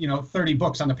out 30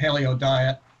 books on the paleo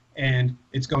diet, and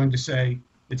it's going to say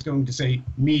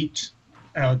meat,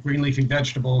 green leafy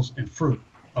vegetables, and fruit.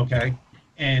 Okay,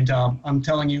 and I'm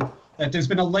telling you that there's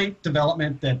been a late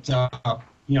development that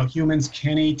humans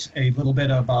can eat a little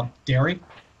bit of dairy.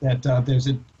 That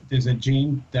there's a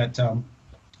gene that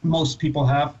most people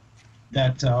have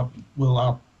that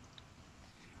will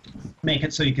make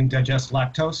it so you can digest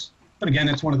lactose. But again,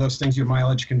 it's one of those things your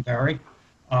mileage can vary.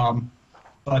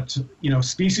 But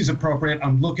species appropriate.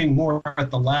 I'm looking more at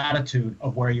the latitude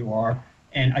of where you are,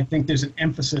 and I think there's an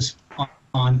emphasis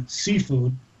on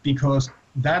seafood because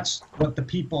that's what the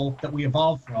people that we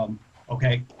evolved from,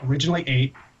 originally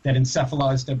ate, that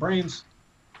encephalized their brains,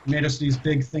 made us these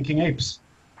big thinking apes.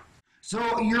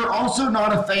 So you're also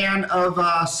not a fan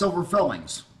of silver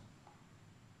fillings?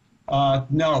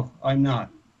 No, I'm not.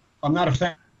 I'm not a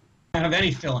fan of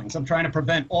any fillings. I'm trying to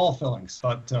prevent all fillings.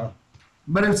 But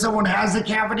if someone has a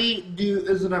cavity,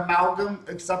 is an amalgam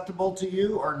acceptable to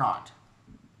you or not?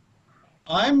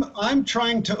 I'm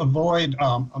trying to avoid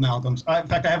amalgams. In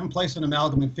fact, I haven't placed an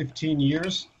amalgam in 15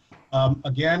 years.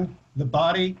 Again, the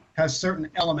body has certain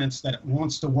elements that it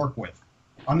wants to work with.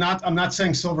 I'm not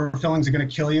saying silver fillings are going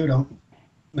to kill you. Don't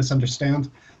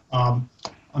misunderstand. I'm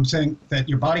saying that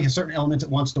your body has certain elements it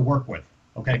wants to work with.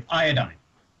 Okay, iodine,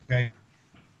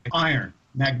 iron,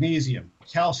 magnesium,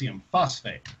 calcium,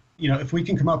 phosphate. If we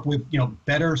can come up with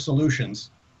better solutions,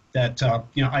 that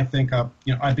I think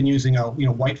I've been using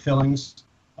white fillings.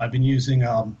 I've been using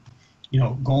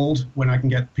gold when I can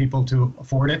get people to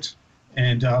afford it,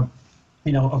 and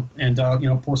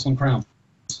porcelain crowns.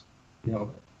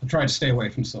 I try to stay away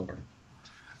from silver.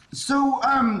 So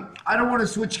I don't want to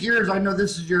switch gears. I know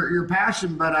this is your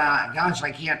passion, but gosh,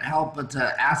 I can't help but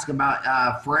to ask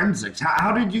about forensics.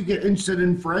 How did you get interested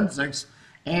in forensics,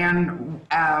 and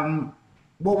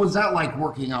what was that like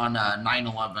working on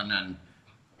 9/11 and?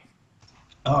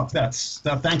 Oh,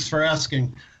 thanks for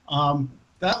asking.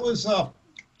 That was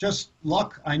just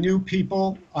luck. I knew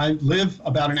people. I live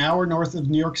about an hour north of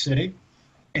New York City,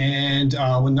 and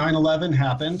when 9/11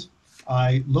 happened,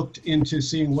 I looked into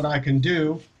seeing what I can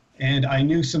do, and I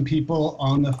knew some people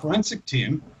on the forensic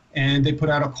team, and they put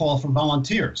out a call for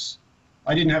volunteers.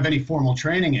 I didn't have any formal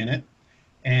training in it,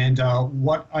 and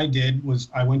what I did was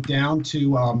I went down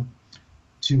to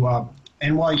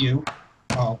NYU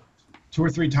 2 or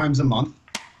 3 times a month,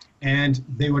 and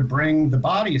they would bring the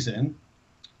bodies in,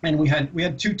 and we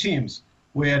had 2 teams.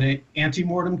 We had an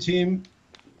ante-mortem team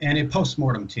and a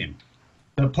post-mortem team.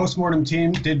 The post-mortem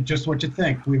team did just what you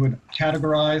think. We would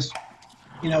categorize,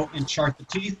 and chart the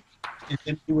teeth, and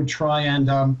then we would try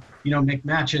and, make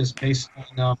matches based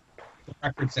on the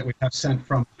records that we have sent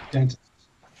from dentists.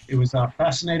 It was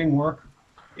fascinating work.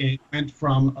 It went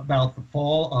from about the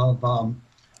fall of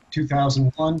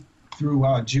 2001 through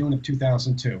June of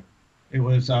 2002. It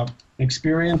was an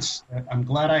experience that I'm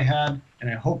glad I had, and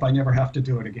I hope I never have to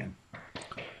do it again.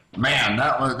 Man,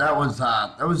 that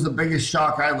was the biggest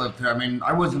shock I lived through. I mean,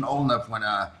 I wasn't old enough when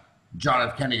John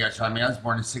F. Kennedy got shot. I mean, I was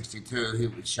born in '62. He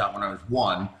was shot when I was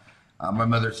 1. My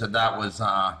mother said that was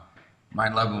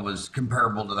 9/11 was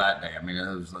comparable to that day. I mean,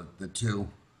 it was like the two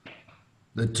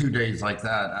days like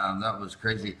that. That was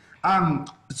crazy.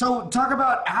 So talk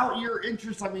about how your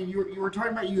interest. I mean, you were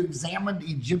talking about you examined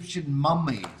Egyptian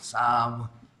mummies.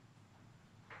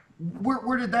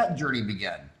 Where did that journey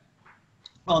begin?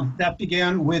 Well, that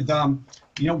began with,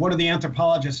 one of the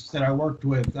anthropologists that I worked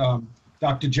with,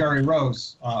 Dr. Jerry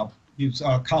Rose. He's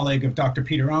a colleague of Dr.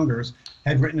 Peter Unger's,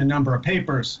 had written a number of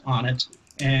papers on it.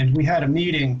 And we had a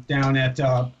meeting down at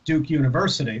Duke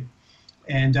University,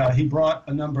 and he brought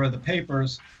a number of the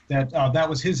papers that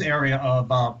was his area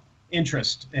of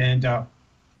interest. And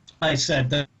I said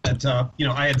that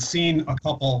I had seen a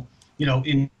couple,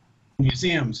 in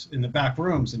museums in the back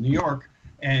rooms in New York,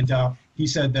 and he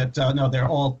said that no,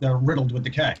 they're riddled with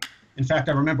decay. In fact,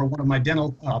 I remember one of my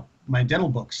dental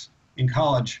books in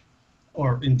college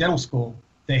or in dental school.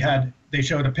 They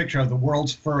showed a picture of the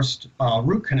world's first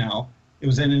root canal. It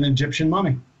was in an Egyptian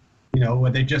mummy,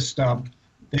 where they just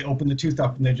they opened the tooth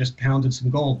up and they just pounded some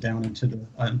gold down into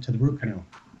the root canal.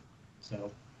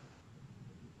 So.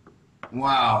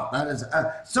 Wow, that is.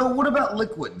 So, what about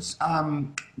liquids?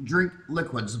 Drink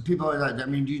liquids. People, I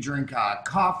mean, do you drink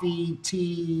coffee,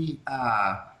 tea,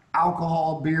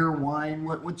 alcohol, beer, wine?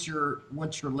 What's your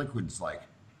liquids like?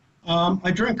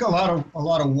 I drink a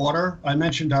lot of water. I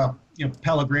mentioned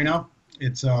Pellegrino.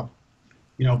 It's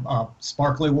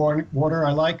sparkly water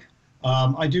I like.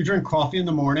 I do drink coffee in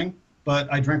the morning,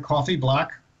 but I drink coffee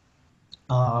black.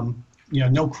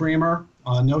 No creamer,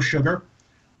 no sugar.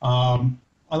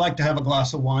 I like to have a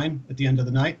glass of wine at the end of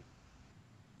the night,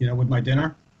 with my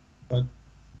dinner. But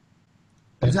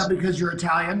is that because you're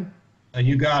Italian?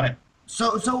 You got it.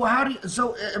 So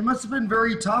it must have been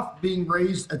very tough being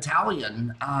raised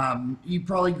Italian. You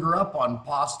probably grew up on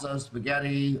pasta,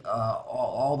 spaghetti,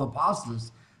 all the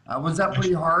pastas. Was that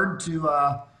pretty hard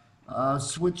to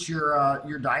switch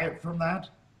your diet from that?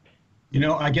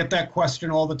 I get that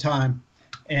question all the time,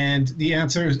 and the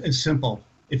answer is simple.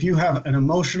 If you have an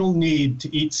emotional need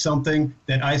to eat something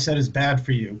that I said is bad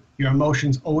for you, your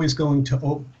emotion's always going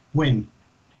to win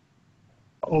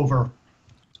over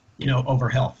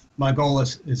health. My goal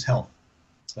is health.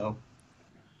 So.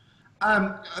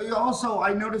 Also,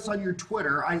 I noticed on your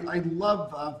Twitter, I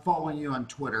love following you on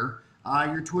Twitter.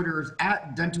 Your Twitter is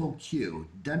 @DentalQ,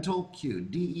 DentalQ,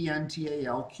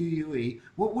 DentalQue.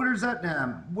 What does that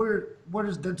where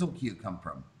does DentalQ come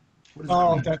from?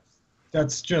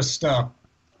 That's just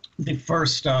the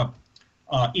first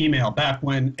email back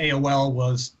when AOL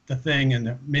was the thing in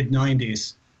the mid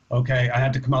 '90s. Okay, I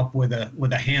had to come up with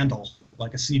a handle,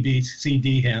 like a CB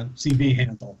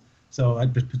handle. So I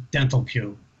put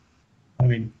DentalQ. I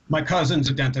mean, my cousin's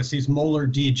a dentist. He's Molar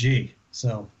DG.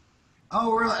 So.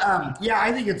 Oh, really? Yeah,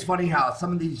 I think it's funny how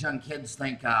some of these young kids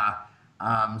think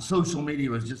social media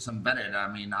was just invented. I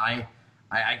mean, I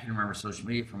can remember social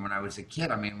media from when I was a kid.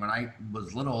 I mean, when I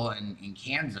was little in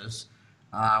Kansas,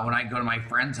 when I go to my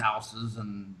friends' houses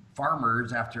and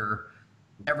farmers after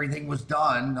everything was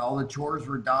done, all the chores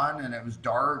were done, and it was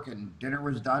dark and dinner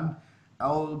was done,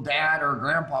 old dad or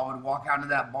grandpa would walk out to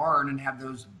that barn and have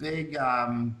those big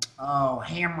ham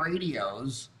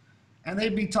radios, and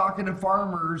they'd be talking to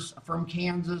farmers from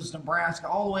Kansas, Nebraska,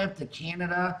 all the way up to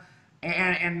Canada.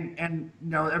 And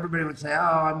everybody would say, oh,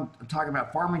 I'm talking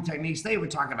about farming techniques. They would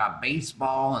talk about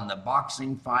baseball and the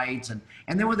boxing fights. And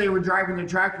then when they were driving their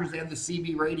tractors, they had the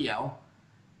CB radio.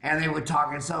 And they would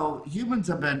talk. And so humans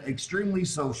have been extremely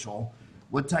social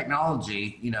with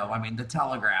technology. I mean, the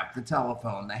telegraph, the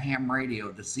telephone, the ham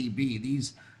radio, the CB.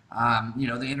 These,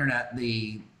 the internet,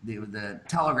 the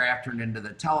telegraph turned into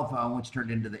the telephone, which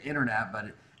turned into the internet. But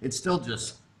it's still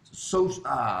just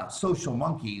social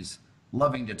monkeys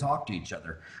loving to talk to each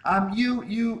other.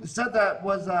 You said that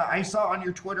was I saw on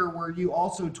your Twitter where you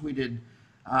also tweeted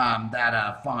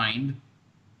that find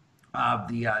of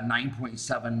the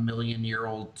 9.7 million year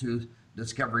old tooth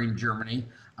discovery in Germany.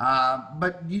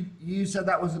 But you said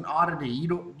that was an oddity. You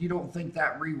don't think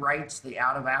that rewrites the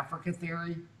out of Africa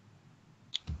theory?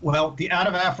 Well, the out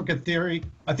of Africa theory,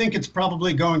 I think it's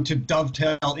probably going to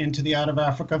dovetail into the out of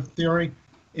Africa theory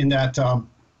in that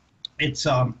it's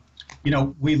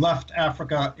we left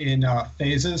Africa in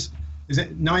phases. Is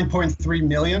it 9.3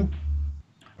 million?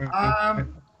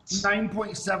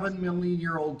 9.7 million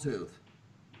year old tooth.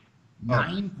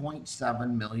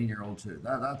 9.7 million year old tooth.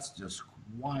 That's just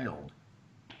wild.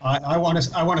 I want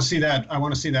to see that. I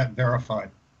want to see that verified.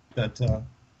 That So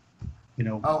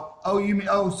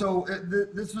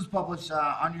this was published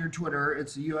on your Twitter.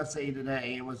 It's USA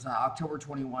Today. It was October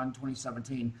 21,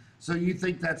 2017. So you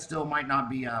think that still might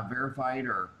not be verified,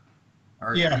 or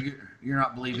yeah, you're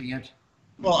not believing it?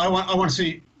 Well, I want to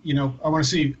see. I want to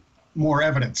see more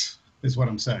evidence. Is what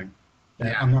I'm saying.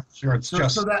 Yeah. I'm not sure it's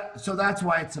just. So that's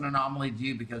why it's an anomaly to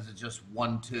you, because it's just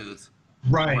one tooth.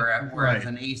 Right. Whereas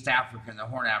in East Africa, in the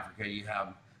Horn Africa, you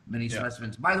have many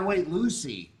specimens. By the way,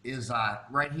 Lucy is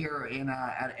right here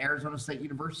at Arizona State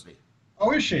University.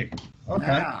 Oh, is she?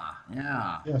 Okay.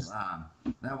 Yeah. Yes.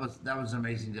 That was an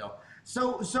amazing deal.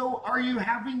 So are you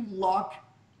having luck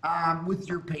with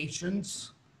your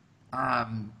patients? I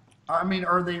mean,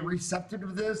 are they receptive to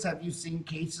this? Have you seen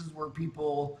cases where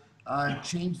people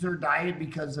change their diet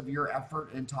because of your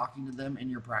effort in talking to them in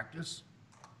your practice?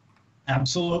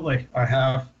 Absolutely, I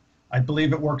have. I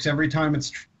believe it works every time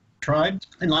it's tried.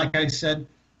 And like I said,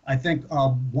 I think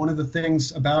one of the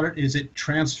things about it is it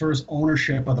transfers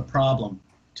ownership of the problem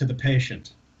to the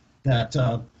patient. That,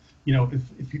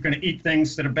 if you're going to eat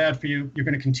things that are bad for you, you're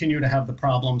going to continue to have the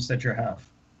problems that you have.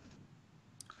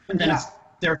 And then it's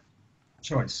their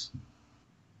choice.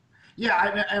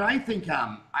 Yeah, and I think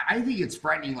it's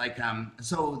frightening. Like,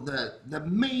 so the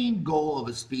main goal of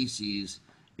a species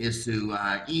is to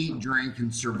eat, drink,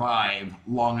 and survive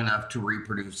long enough to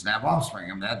reproduce and have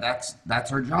offspring. I mean,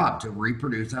 that's our job, to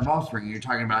reproduce and have offspring. You're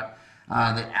talking about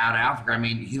out of Africa. I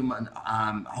mean, human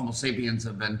Homo sapiens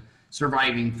have been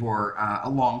surviving for a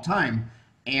long time,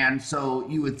 and so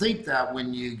you would think that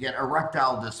when you get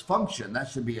erectile dysfunction, that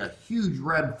should be a huge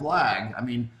red flag. I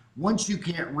mean, once you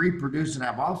can't reproduce and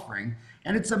have offspring,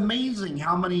 and it's amazing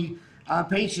how many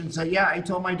patients say, yeah, I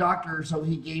told my doctor, so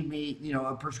he gave me,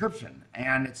 a prescription.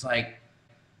 And it's like,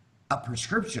 a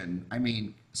prescription? I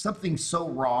mean, something's so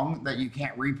wrong that you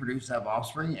can't reproduce, have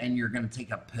offspring, and you're going to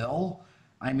take a pill?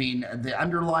 I mean, the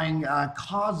underlying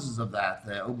causes of that,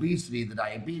 the obesity, the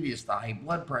diabetes, the high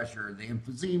blood pressure, the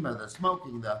emphysema, the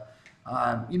smoking, the,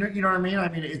 you know what I mean? I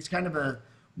mean, it's kind of a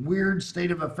weird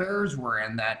state of affairs we're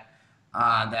in, that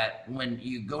when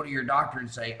you go to your doctor and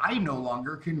say, I no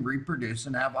longer can reproduce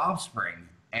and have offspring,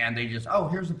 and they just, oh,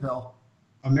 here's a pill.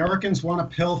 Americans want a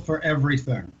pill for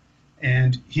everything.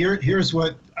 And here's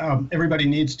what everybody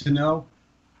needs to know.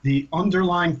 The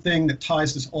underlying thing that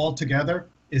ties this all together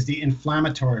is the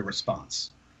inflammatory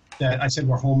response. That I said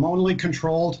we're hormonally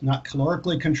controlled, not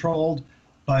calorically controlled,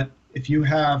 but if you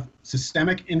have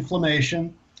systemic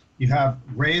inflammation, you have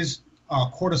raised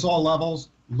cortisol levels,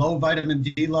 low vitamin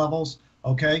D levels,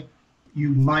 okay, you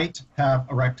might have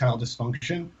erectile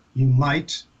dysfunction, you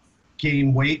might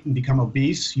gain weight and become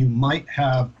obese, you might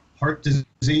have heart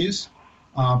disease.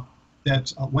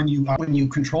 When you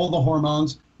control the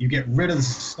hormones, you get rid of the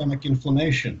systemic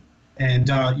inflammation,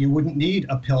 and you wouldn't need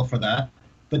a pill for that,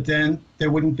 but then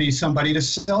there wouldn't be somebody to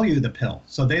sell you the pill.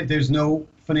 So there's no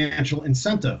financial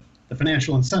incentive. The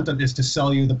financial incentive is to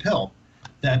sell you the pill.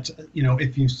 That,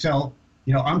 if you sell,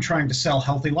 I'm trying to sell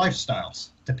healthy lifestyles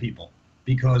to people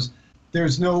because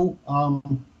there's no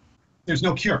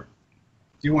cure.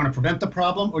 Do you want to prevent the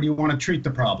problem or do you want to treat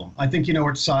the problem? I think you know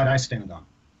which side I stand on.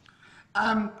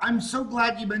 I'm so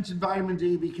glad you mentioned vitamin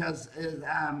D because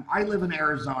I live in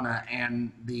Arizona,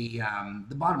 and the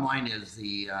bottom line is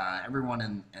everyone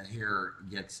in here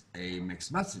gets a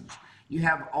mixed message. You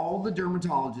have all the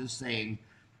dermatologists saying,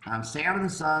 stay out of the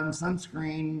sun,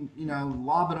 sunscreen,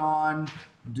 lob it on,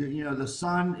 the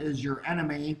sun is your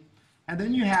enemy. And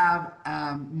then you have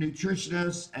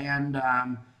nutritionists and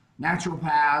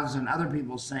naturopaths and other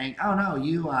people saying, oh no,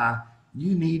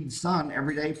 you need sun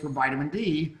every day for vitamin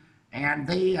D. And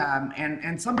they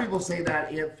and some people say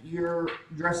that if you're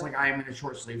dressed like I am in a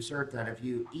short sleeve shirt, that if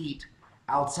you eat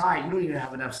outside, you don't even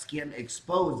have enough skin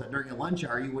exposed, that during a lunch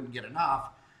hour you wouldn't get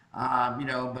enough.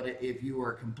 But if you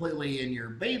were completely in your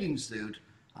bathing suit,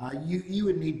 you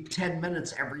would need 10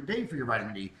 minutes every day for your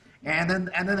vitamin D. And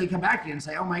then they come back to you and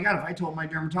say, oh my God, if I told my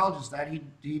dermatologist that,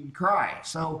 he'd cry.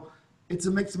 So it's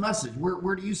a mixed message.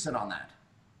 Where do you sit on that?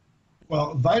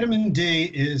 Well, vitamin D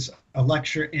is a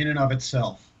lecture in and of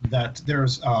itself. That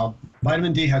there's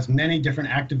vitamin D has many different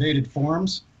activated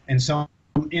forms and some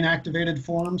inactivated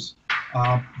forms.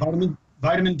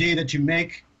 Vitamin D that you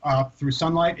make through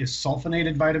sunlight is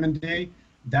sulfonated vitamin D.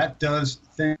 That does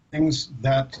things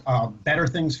that better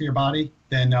things for your body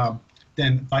than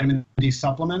vitamin D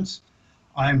supplements.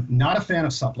 I'm not a fan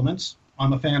of supplements.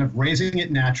 I'm a fan of raising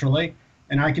it naturally.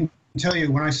 And I can tell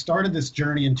you, when I started this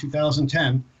journey in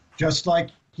 2010, just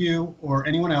like you or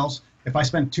anyone else, if I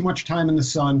spent too much time in the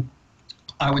sun,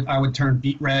 I would turn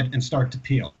beet red and start to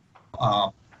peel.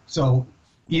 So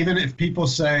even if people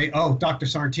say, oh, Dr.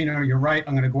 Sorrentino, you're right,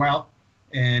 I'm going to go out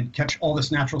and catch all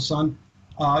this natural sun,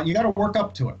 you got to work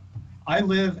up to it. I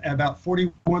live at about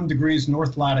 41 degrees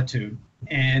north latitude,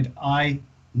 and I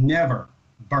never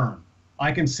burn.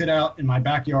 I can sit out in my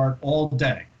backyard all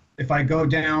day. If I go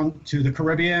down to the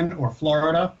Caribbean or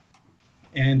Florida,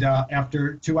 and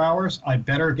after 2 hours, I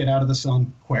better get out of the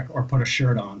sun quick or put a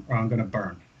shirt on or I'm going to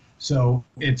burn. So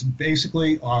it's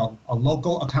basically a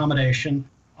local accommodation.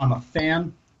 I'm a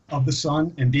fan of the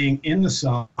sun and being in the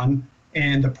sun.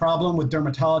 And the problem with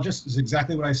dermatologists is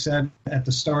exactly what I said at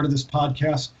the start of this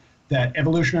podcast, that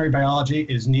evolutionary biology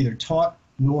is neither taught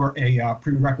nor a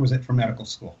prerequisite for medical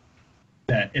school.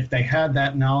 That if they had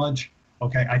that knowledge,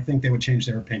 okay, I think they would change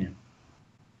their opinion.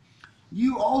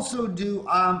 You also do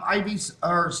IV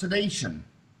or sedation.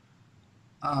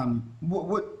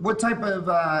 What type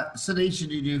of sedation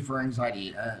do you do for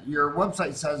anxiety? Your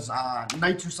website says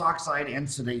nitrous oxide and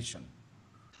sedation.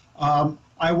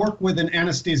 I work with an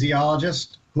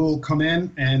anesthesiologist who will come in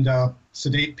and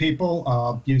sedate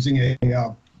people using a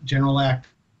general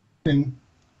acting,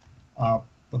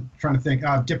 I'm trying to think,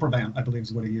 Diprovan, I believe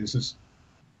is what he uses.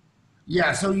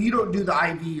 Yeah, so you don't do the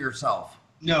IV yourself?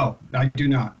 No, I do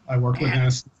not. I work with an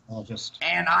anesthesiologist. Just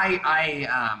And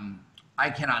I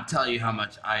cannot tell you how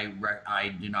much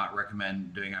I do not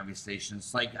recommend doing IV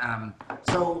stations. Like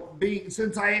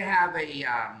since I have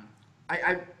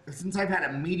since I've had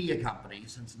a media company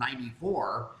since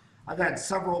 '94, I've had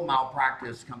several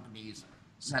malpractice companies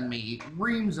send me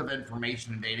reams of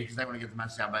information and data because they want to get the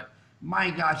message out. But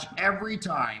my gosh, every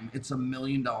time it's $1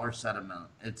 million settlement,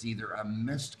 it's either a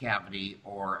missed cavity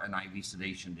or an IV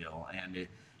sedation deal. And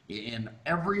in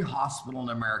every hospital in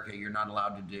America, you're not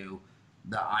allowed to do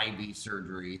the IV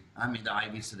surgery, the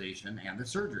IV sedation and the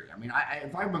surgery.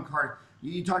 If I'm a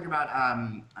you talk about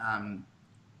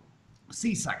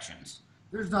C-sections.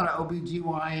 There's not an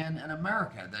OBGYN in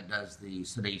America that does the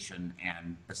sedation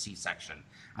and a C-section.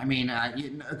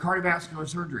 Cardiovascular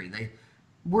surgery,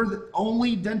 we're the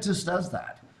only dentist does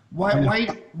that. Why do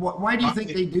you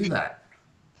think they do that?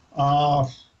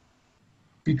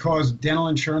 Because dental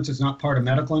insurance is not part of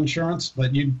medical insurance,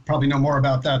 but you probably know more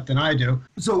about that than I do.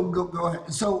 So go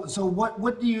ahead. So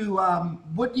what do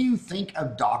you think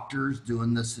of doctors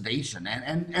doing the sedation?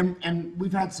 And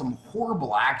we've had some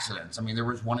horrible accidents. There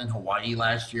was one in Hawaii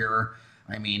last year.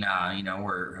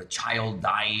 Where a child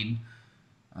died.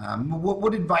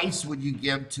 What advice would you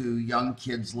give to young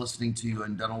kids listening to you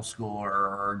in dental school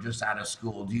or just out of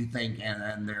school? Do you think,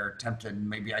 and they're tempted,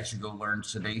 maybe I should go learn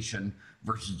sedation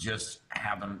versus just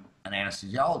having an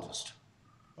anesthesiologist?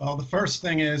 Well, the first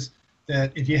thing is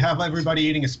that if you have everybody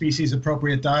eating a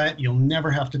species-appropriate diet, you'll never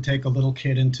have to take a little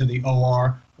kid into the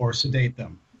OR or sedate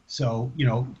them. So,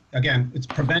 again, it's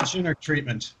prevention or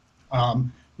treatment. Now,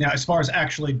 as far as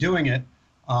actually doing it,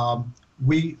 I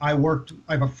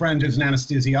have a friend who's an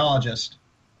anesthesiologist,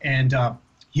 and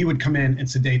he would come in and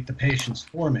sedate the patients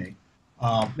for me.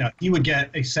 Now, he would get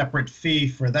a separate fee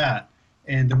for that.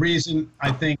 And the reason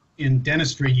I think in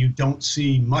dentistry you don't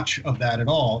see much of that at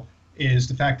all is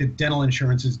the fact that dental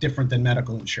insurance is different than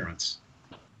medical insurance.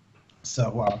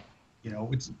 So,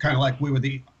 it's kind of like we were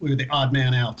the odd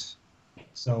man out.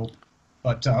 So,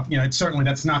 but it's certainly,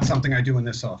 that's not something I do in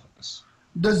this office.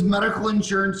 Does medical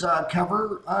insurance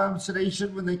cover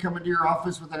sedation when they come into your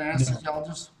office with an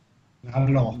anesthesiologist? No, not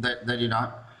at all. They do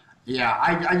not? Yeah,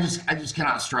 I just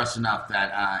cannot stress enough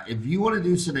that if you want to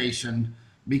do sedation,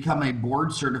 become a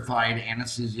board certified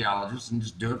anesthesiologist and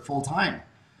just do it full time.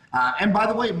 And by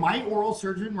the way, my oral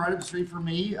surgeon right up the street from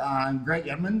me, Greg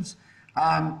Edmonds,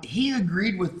 he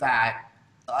agreed with that.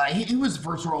 He was the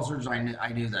first oral surgeon I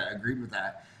knew that agreed with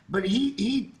that. But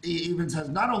he even says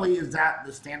not only is that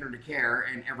the standard of care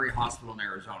in every hospital in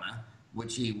Arizona,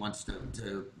 which he wants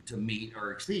to meet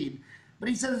or exceed, but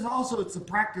he says also it's a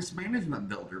practice management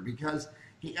builder because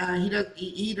he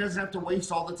doesn't have to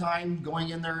waste all the time going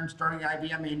in there and starting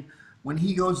IV. When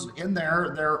he goes in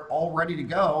there, they're all ready to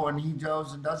go, and he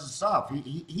goes and does his stuff.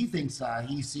 He thinks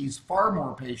he sees far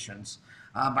more patients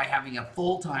by having a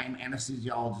full-time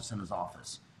anesthesiologist in his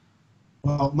office.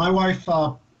 Well, my wife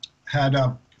had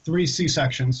 3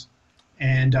 C-sections,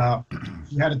 and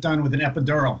she had it done with an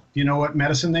epidural. Do you know what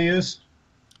medicine they use?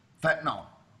 Fentanyl.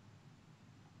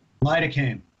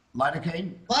 Lidocaine.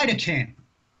 Lidocaine? Lidocaine.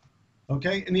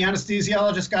 Okay, and the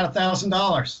anesthesiologist got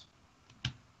 $1,000.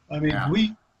 Yeah.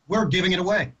 We're giving it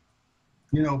away,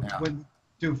 when we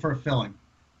do for a filling.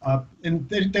 And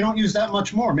they don't use that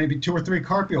much more, maybe 2 or 3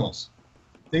 carpules.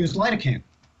 They use lidocaine,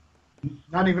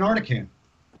 not even articaine.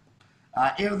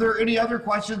 Are there any other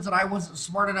questions that I wasn't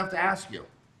smart enough to ask you?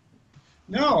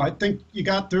 No, I think you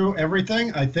got through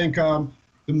everything. I think the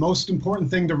most important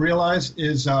thing to realize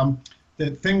is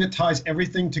the thing that ties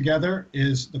everything together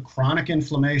is the chronic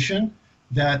inflammation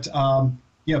that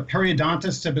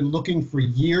periodontists have been looking for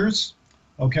years,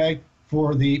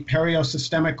 for the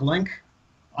periosystemic link.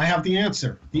 I have the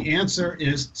answer. The answer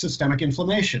is systemic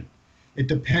inflammation. It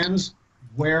depends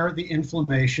where the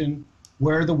inflammation,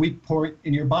 where the weak point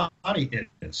in your body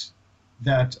is.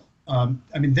 That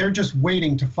they're just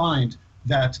waiting to find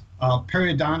that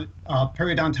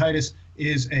periodontitis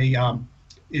is a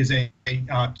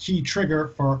key trigger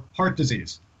for heart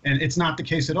disease, and it's not the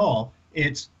case at all.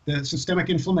 It's the systemic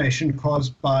inflammation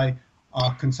caused by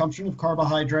consumption of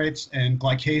carbohydrates and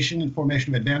glycation and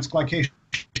formation of advanced glycation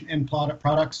end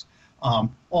products.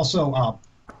 Also,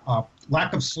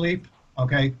 lack of sleep.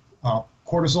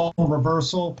 Cortisol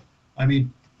reversal.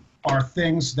 Are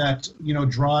things that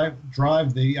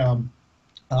drive the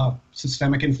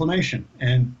systemic inflammation,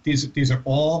 and these are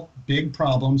all big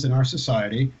problems in our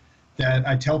society. That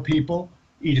I tell people: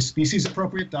 eat a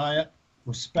species-appropriate diet,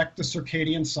 respect the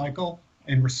circadian cycle,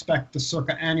 and respect the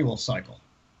circa-annual cycle,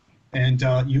 and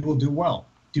you will do well.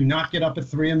 Do not get up at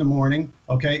 3 in the morning,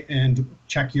 and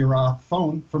check your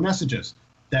phone for messages.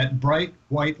 That bright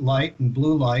white light and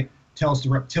blue light tells the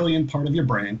reptilian part of your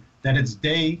brain that it's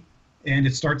day, and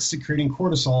it starts secreting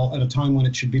cortisol at a time when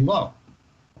it should be low.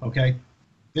 Okay?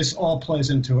 This all plays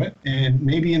into it, and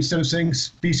maybe instead of saying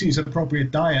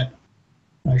species-appropriate diet,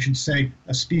 I should say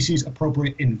a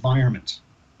species-appropriate environment.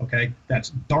 Okay? That's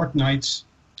dark nights,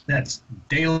 that's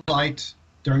daylight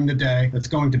during the day, that's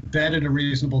going to bed at a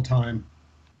reasonable time,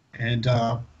 and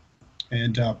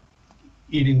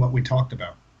eating what we talked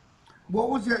about. What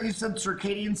was it? You said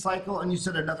circadian cycle, and you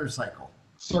said another cycle.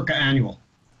 Circa annual.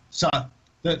 So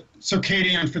the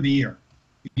circadian for the year,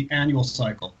 the annual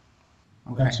cycle.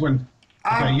 Okay. That's when.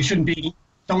 Okay, you shouldn't be.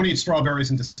 Don't eat strawberries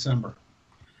in December.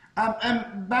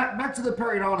 And back to the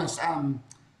periodontist.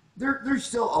 There's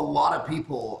still a lot of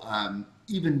people,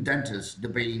 even dentists,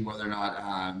 debating whether or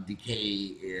not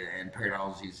decay and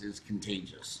periodontal is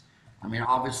contagious. I mean,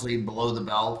 obviously, below the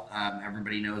belt,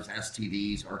 everybody knows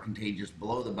STDs are contagious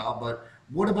below the belt, but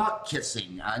what about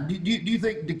kissing? Do you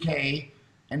think decay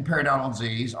and periodontal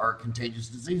disease are contagious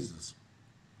diseases?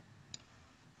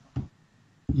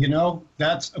 You know,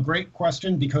 that's a great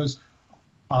question, because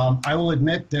I will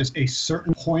admit there's a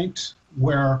certain point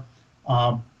where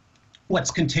what's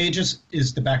contagious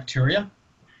is the bacteria.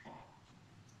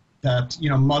 That, you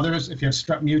know, mothers, if you have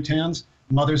strep mutans,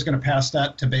 mother's going to pass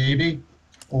that to baby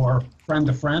or friend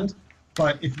to friend.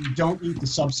 But if you don't eat the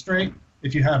substrate,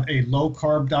 if you have a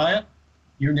low-carb diet,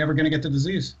 you're never going to get the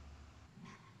disease.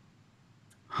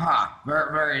 Huh,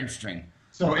 very, very interesting.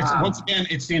 So it's, once again,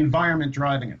 it's the environment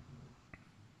driving it.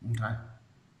 Okay.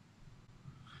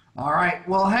 All right.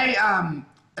 Well, hey,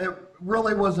 it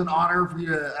really was an honor for you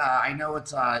to, I know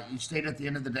it's, you stayed at the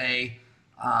end of the day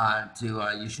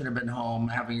you should have been home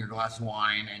having your glass of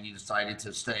wine, and you decided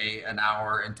to stay an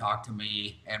hour and talk to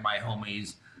me and my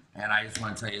homies. And I just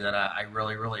want to tell you that I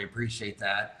really, really appreciate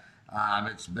that.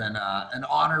 It's been an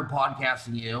honor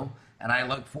podcasting you, and I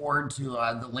look forward to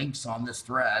the links on this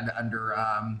thread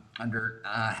under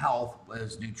health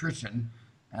as nutrition,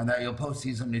 and that you'll post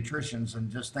these on nutritions.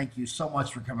 And just thank you so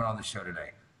much for coming on the show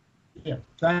today. Yeah,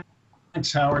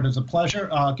 thanks, Howard. It's a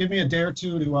pleasure. Give me a day or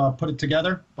two to put it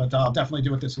together, but I'll definitely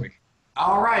do it this week.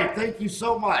 All right. Thank you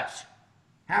so much.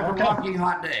 Have a rocking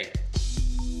hot day.